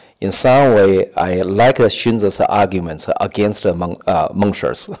Mengshers. In some way, I like Xunzi's arguments against the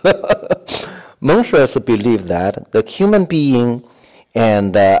Mengshers. Mengshers believe that the human being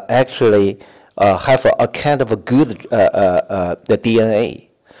and actually have a kind of a good the DNA.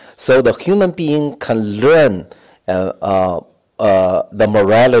 So the human being can learn the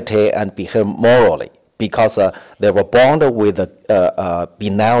morality and behave morally because they were born with a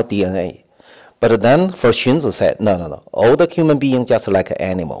benign DNA. But then for Xunzi said, no. All the human beings just like an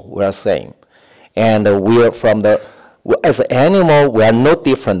animal. We are same. And we are from the... As an animal, we are no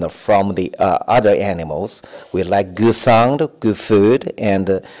different from the other animals. We like good sound, good food,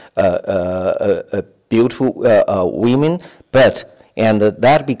 and beautiful women. And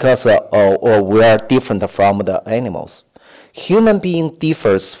that because we are different from the animals. Human being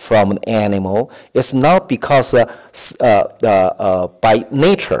differs from the animal. It's not because by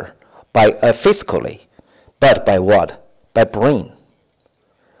nature, by physically, but by what? By brain.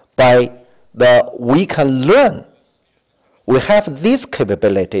 By we can learn. We have this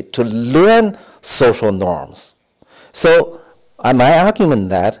capability to learn social norms. So my argument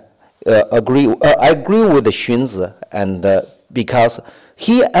that I agree with Xunzi, and because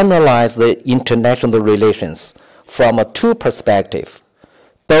he analyzed the international relations from two perspectives,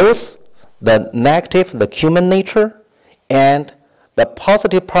 both the negative, the human nature, and the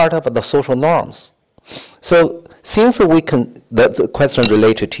positive part of the social norms. So since we can, the question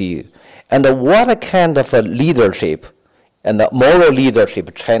related to you, and what kind of a leadership and the moral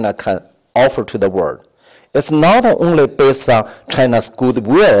leadership China can offer to the world, it's not only based on China's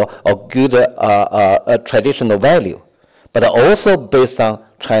goodwill or good traditional value, but also based on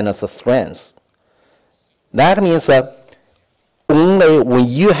China's strengths. That means only when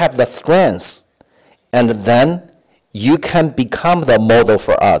you have the strengths, and then you can become the model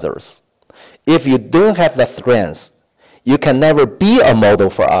for others. If you don't have the strengths, you can never be a model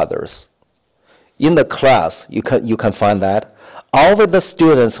for others. In the class, you can find that all of the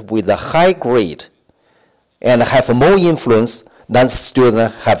students with a high grade and have more influence than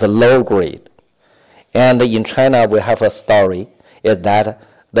students have a low grade. And in China, we have a story is that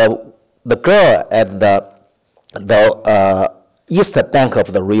the girl at the east bank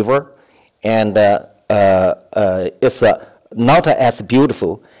of the river and is not as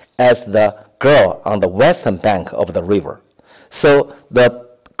beautiful as the girl on the western bank of the river. So the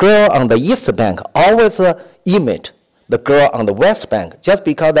girl on the east bank always imit the girl on the west bank just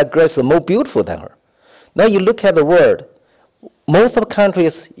because that girl is more beautiful than her. Now you look at the world, most of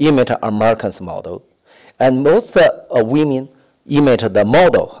countries imit American's model, and most women imit the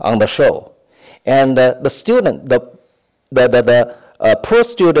model on the show. And the student, the poor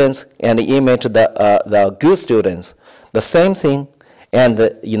students and imit the good students, the same thing and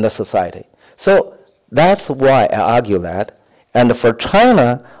in the society. So that's why I argue that. And for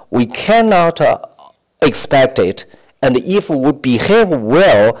China, we cannot expect it. And if we behave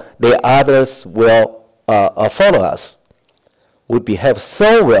well, the others will follow us. We behave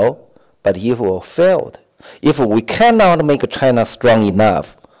so well, but if we failed, if we cannot make China strong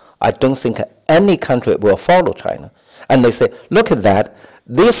enough, I don't think any country will follow China. And they say, look at that,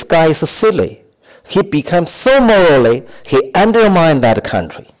 this guy is silly. He becomes so morally, he undermines that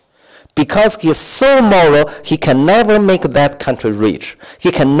country. Because he is so moral, he can never make that country rich. He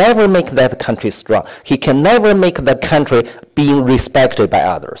can never make that country strong. He can never make that country being respected by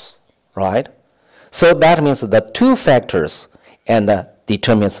others, right? So that means the two factors and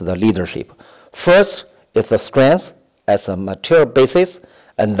determines the leadership. First is the strength as a material basis,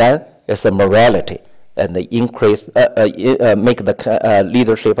 and then is the morality and the increase, make the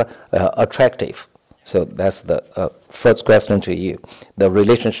leadership attractive. So that's the first question to you, the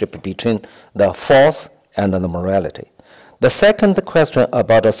relationship between the force and the morality. The second question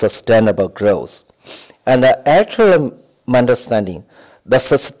about the sustainable growth. And actually, my understanding, the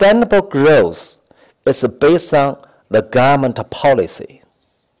sustainable growth is based on the government policy.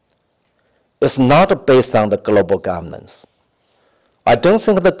 It's not based on the global governance. I don't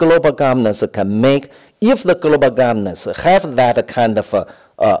think the global governance can make, if the global governance have that kind of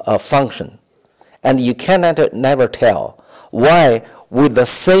a function, and you cannot never tell why with the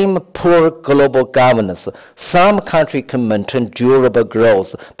same poor global governance, some country can maintain durable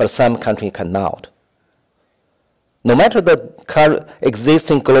growth, but some country cannot. No matter the current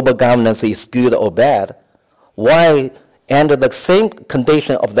existing global governance is good or bad, why under the same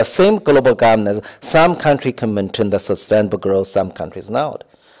condition of the same global governance, some country can maintain the sustainable growth, some countries not.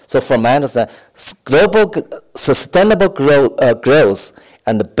 So from my understanding, global sustainable growth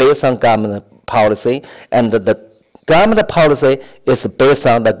and based on government policy, and the government policy is based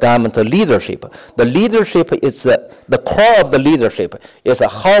on the government leadership. The leadership is the core of the leadership is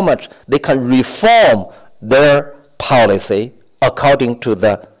how much they can reform their policy according to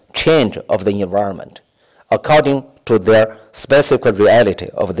the change of the environment, according to their specific reality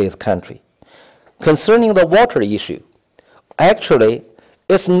of this country. Concerning the water issue, actually,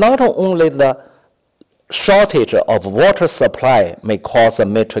 it's not only the shortage of water supply may cause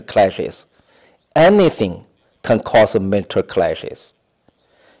military clashes. Anything can cause military clashes.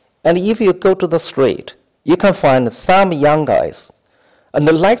 And if you go to the street, you can find some young guys, and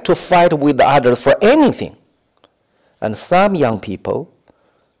they like to fight with others for anything. And some young people,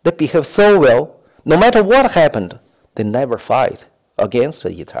 they behave so well, no matter what happened, they never fight against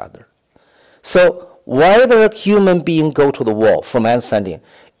each other. So whether a human being go to the war, from my understanding,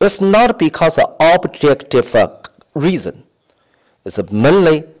 it's not because of objective reason. It's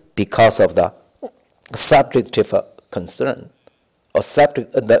mainly because of the subjective concern. accept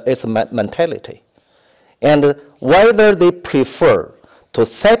its mentality. And whether they prefer to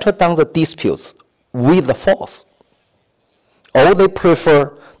settle down the disputes with the force, or they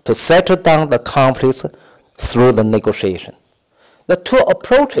prefer to settle down the conflicts through the negotiation. The two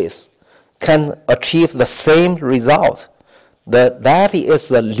approaches can achieve the same result. That is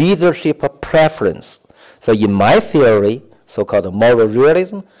the leadership preference. So in my theory, so-called moral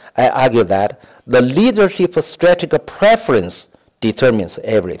realism, I argue that the leadership strategic preference determines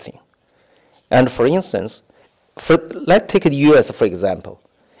everything. And for instance, let's take the U.S. for example.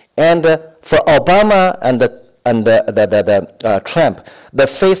 And for Obama and Trump, they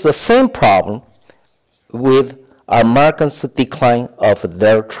face the same problem with Americans' decline of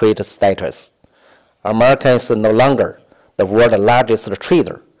their trade status. America is no longer the world's largest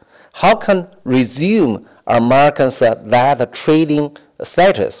trader. How can resume Americans that trading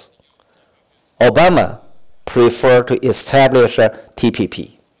status? Obama preferred to establish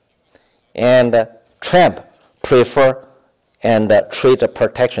TPP, and Trump prefer and trade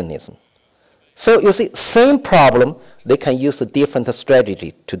protectionism. So you see, same problem, they can use a different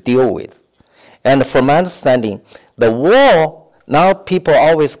strategy to deal with. And from my understanding, the war, now people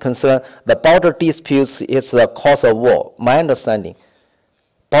always concern the border disputes is the cause of war. My understanding,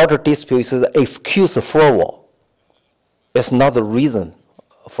 border disputes is the excuse for war. It's not the reason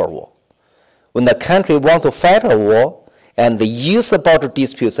for war. When the country wants to fight a war, and they use the border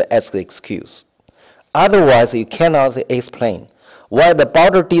disputes as the excuse. Otherwise, you cannot explain why the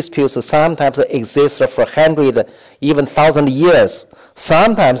border disputes sometimes exist for 100, even 1,000 years.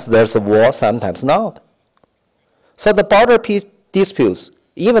 Sometimes there's a war, sometimes not. So the border disputes,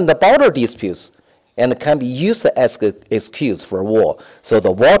 even the border disputes, and can be used as an excuse for war. So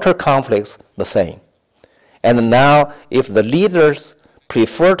the water conflicts, the same. And now, if the leaders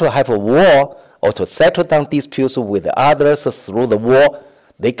prefer to have a war or to settle down disputes with others through the war,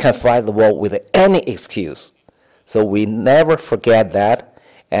 they can fight the war with any excuse. So we never forget that.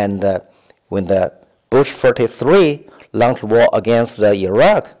 And when the Bush 43 launched war against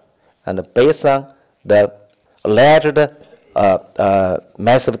Iraq, and based on the alleged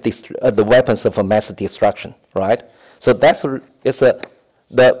massive the weapons of mass destruction, right? So that's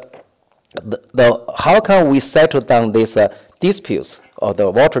how can we settle down these disputes or the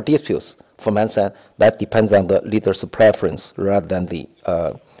water disputes? For instance, that depends on the leader's preference rather than the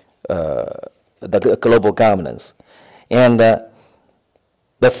global governance. And the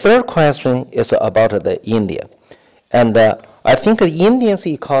third question is about the India. And I think the Indian's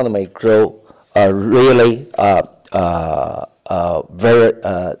economy grow really very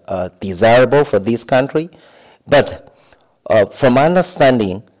desirable for this country. But from my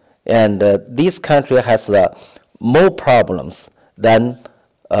understanding, and this country has more problems than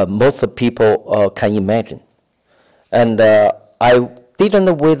most people can imagine. And I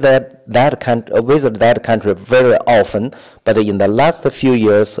didn't visit that country very often, but in the last few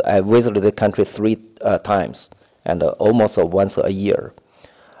years, I visited the country 3 times, and almost once a year.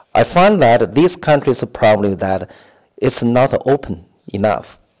 I found that this country's problem is that it's not open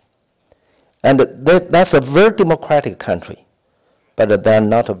enough. And that's a very democratic country, but they're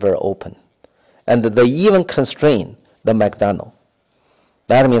not very open. And they even constrain the McDonald's.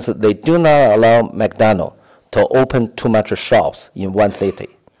 That means they do not allow McDonald's to open too much shops in one city.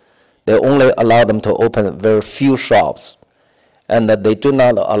 They only allow them to open very few shops. And they do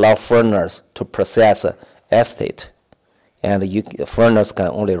not allow foreigners to possess estate. And foreigners can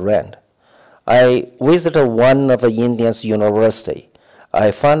only rent. I visited one of the Indians' university.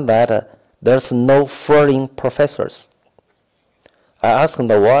 I found that there's no foreign professors. I asked them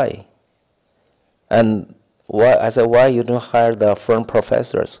why. And I said, why you don't hire the foreign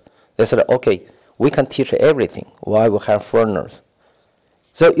professors? They said, okay, we can teach everything. Why we have foreigners?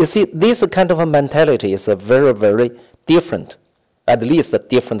 So you see, this kind of a mentality is very, very different, at least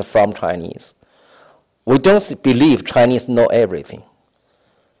different from Chinese. We don't believe Chinese know everything.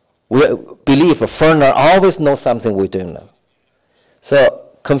 We believe a foreigner always knows something we don't know. So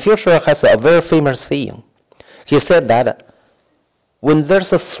Confucius has a very famous saying. He said that when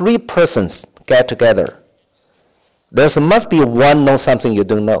there's 3 persons get together, there must be one know something you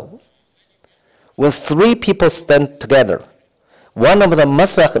don't know. When 3 people stand together, one of them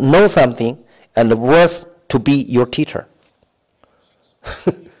must know something and was to be your teacher.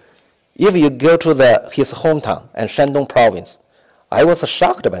 If you go to his hometown in Shandong province, I was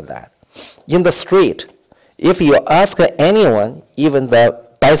shocked by that. In the street, if you ask anyone, even the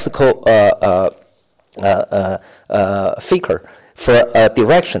bicycle faker for a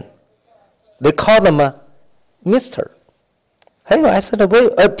direction, they call them Mister. Hey, I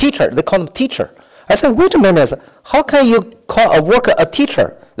said, teacher. They call him teacher. I said, wait a minute, how can you call a worker a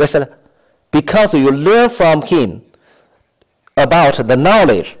teacher? They said, because you learn from him about the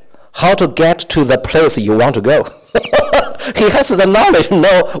knowledge, how to get to the place you want to go. He has the knowledge to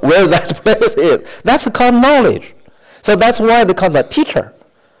know where that place is. That's called knowledge. So that's why they call that teacher.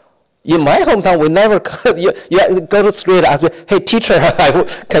 In my hometown, we never you go to the street and ask me, hey, teacher,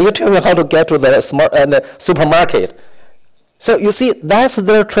 can you tell me how to get to the supermarket? So you see, that's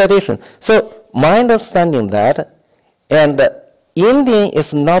their tradition. So my understanding that, and Indian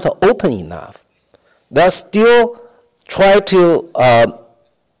is not open enough. They're still try to,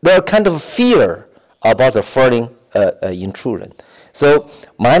 they're kind of fear about the foreign intrusion. So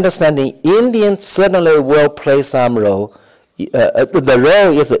my understanding, Indian certainly will play some role. The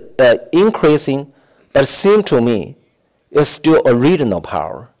role is increasing, but it seems to me it's still a regional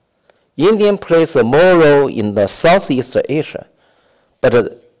power. India plays a more role in the Southeast Asia, but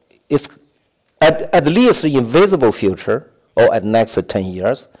it's at least in visible future, or at next 10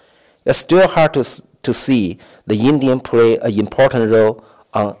 years, it's still hard to see the Indian play an important role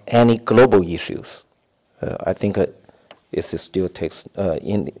on any global issues. I think it still takes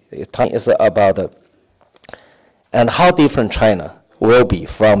time. It's about and how different China will be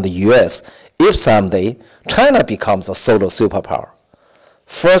from the U.S. if someday China becomes a solo superpower.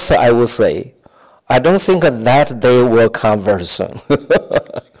 First, I will say, I don't think that day will come very soon.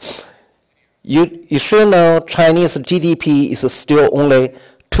 You should know Chinese GDP is still only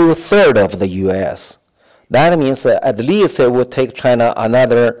 2/3 of the U.S. That means at least it will take China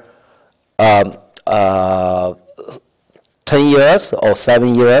another 10 years or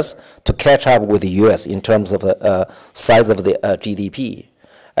 7 years to catch up with the U.S. in terms of the size of the GDP.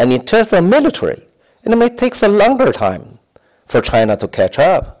 And in terms of military, it may take a longer time for China to catch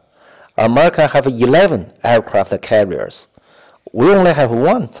up. America have 11 aircraft carriers. We only have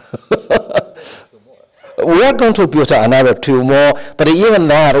 1. We are going to build another 2 more, but even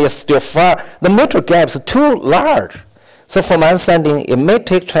that is still far. The military gap is too large. So from my understanding, it may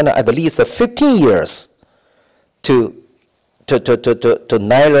take China at least 15 years to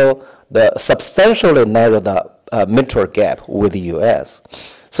narrow substantially narrow the military gap with the U.S.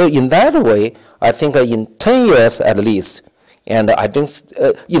 So in that way, I think in 10 years at least, and I don't,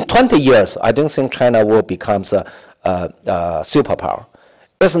 in 20 years, I don't think China will become a superpower.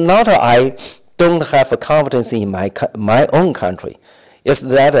 It's not I don't have confidence in my own country. It's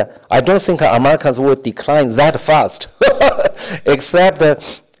that I don't think Americans will decline that fast, except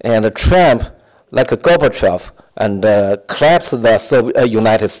and Trump, like Gorbachev, and collapse the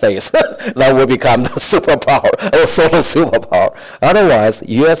United States. That will become the superpower or solo superpower. Otherwise,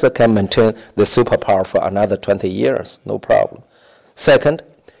 U.S. can maintain the superpower for another 20 years, no problem. Second,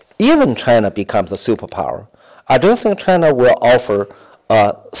 even China becomes a superpower, I don't think China will offer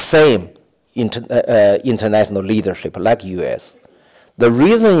same international leadership like U.S. The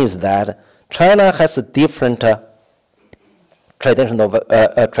reason is that China has a different traditional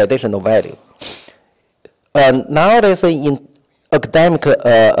value. Nowadays in academic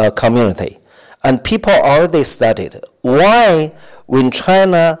community, and people already studied why when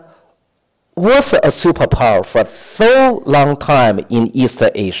China was a superpower for so long time in East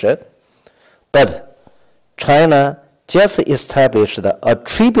Asia, but China just established a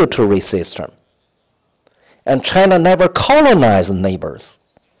tributary system, and China never colonized neighbors.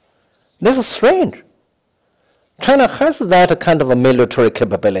 This is strange. China has that kind of a military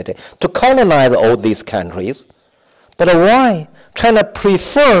capability to colonize all these countries, but why China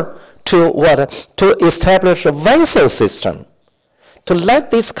prefer to establish a vassal system, to let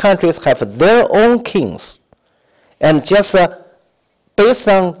these countries have their own kings, and just based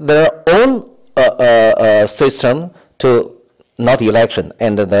on their own system to not election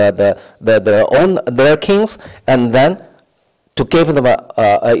and their kings, and then to give them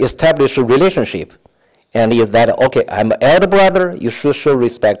establish a relationship. And is that, okay, I'm an elder brother, you should show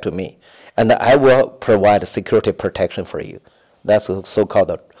respect to me, and I will provide security protection for you. That's a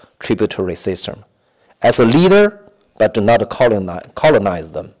so-called tributary system. As a leader, but do not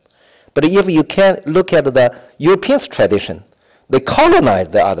colonize them. But if you can look at the European tradition, they colonize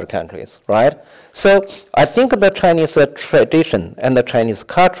the other countries, right? So I think the Chinese tradition and the Chinese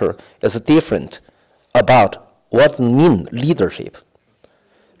culture is different about what means leadership.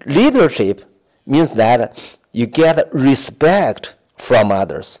 Leadership means that you get respect from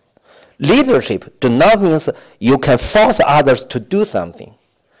others. Leadership do not mean you can force others to do something.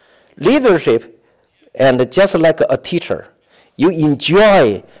 Leadership, and just like a teacher, you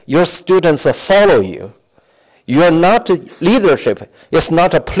enjoy your students follow you. You are not leadership. It's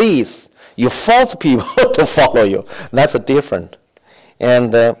not a please. You force people to follow you. That's different.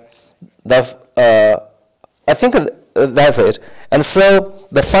 And the I think that's it. And so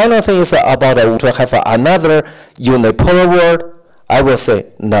the final thing is about to have another unipolar world. I will say,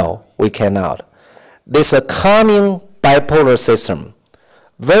 no, we cannot. This coming bipolar system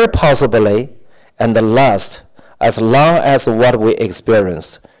very possibly and last as long as what we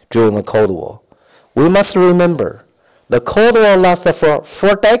experienced during the Cold War. We must remember the Cold War lasted for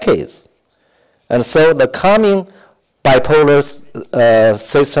 4 decades. And so the coming bipolar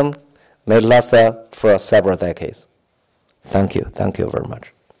system may last for several decades. Thank you. Thank you very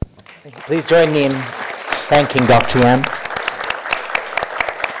much. Thank you. Please join me in thanking Dr. Yan.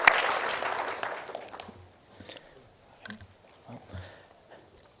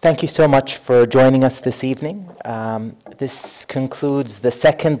 Thank you so much for joining us this evening. This concludes the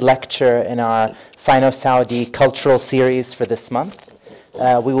second lecture in our Sino-Saudi cultural series for this month.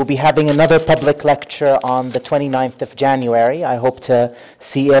 We will be having another public lecture on the 29th of January. I hope to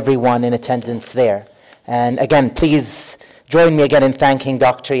see everyone in attendance there. And again, please join me again in thanking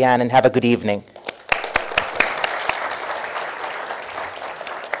Dr. Yan and have a good evening.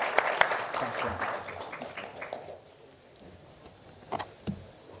 Thank you.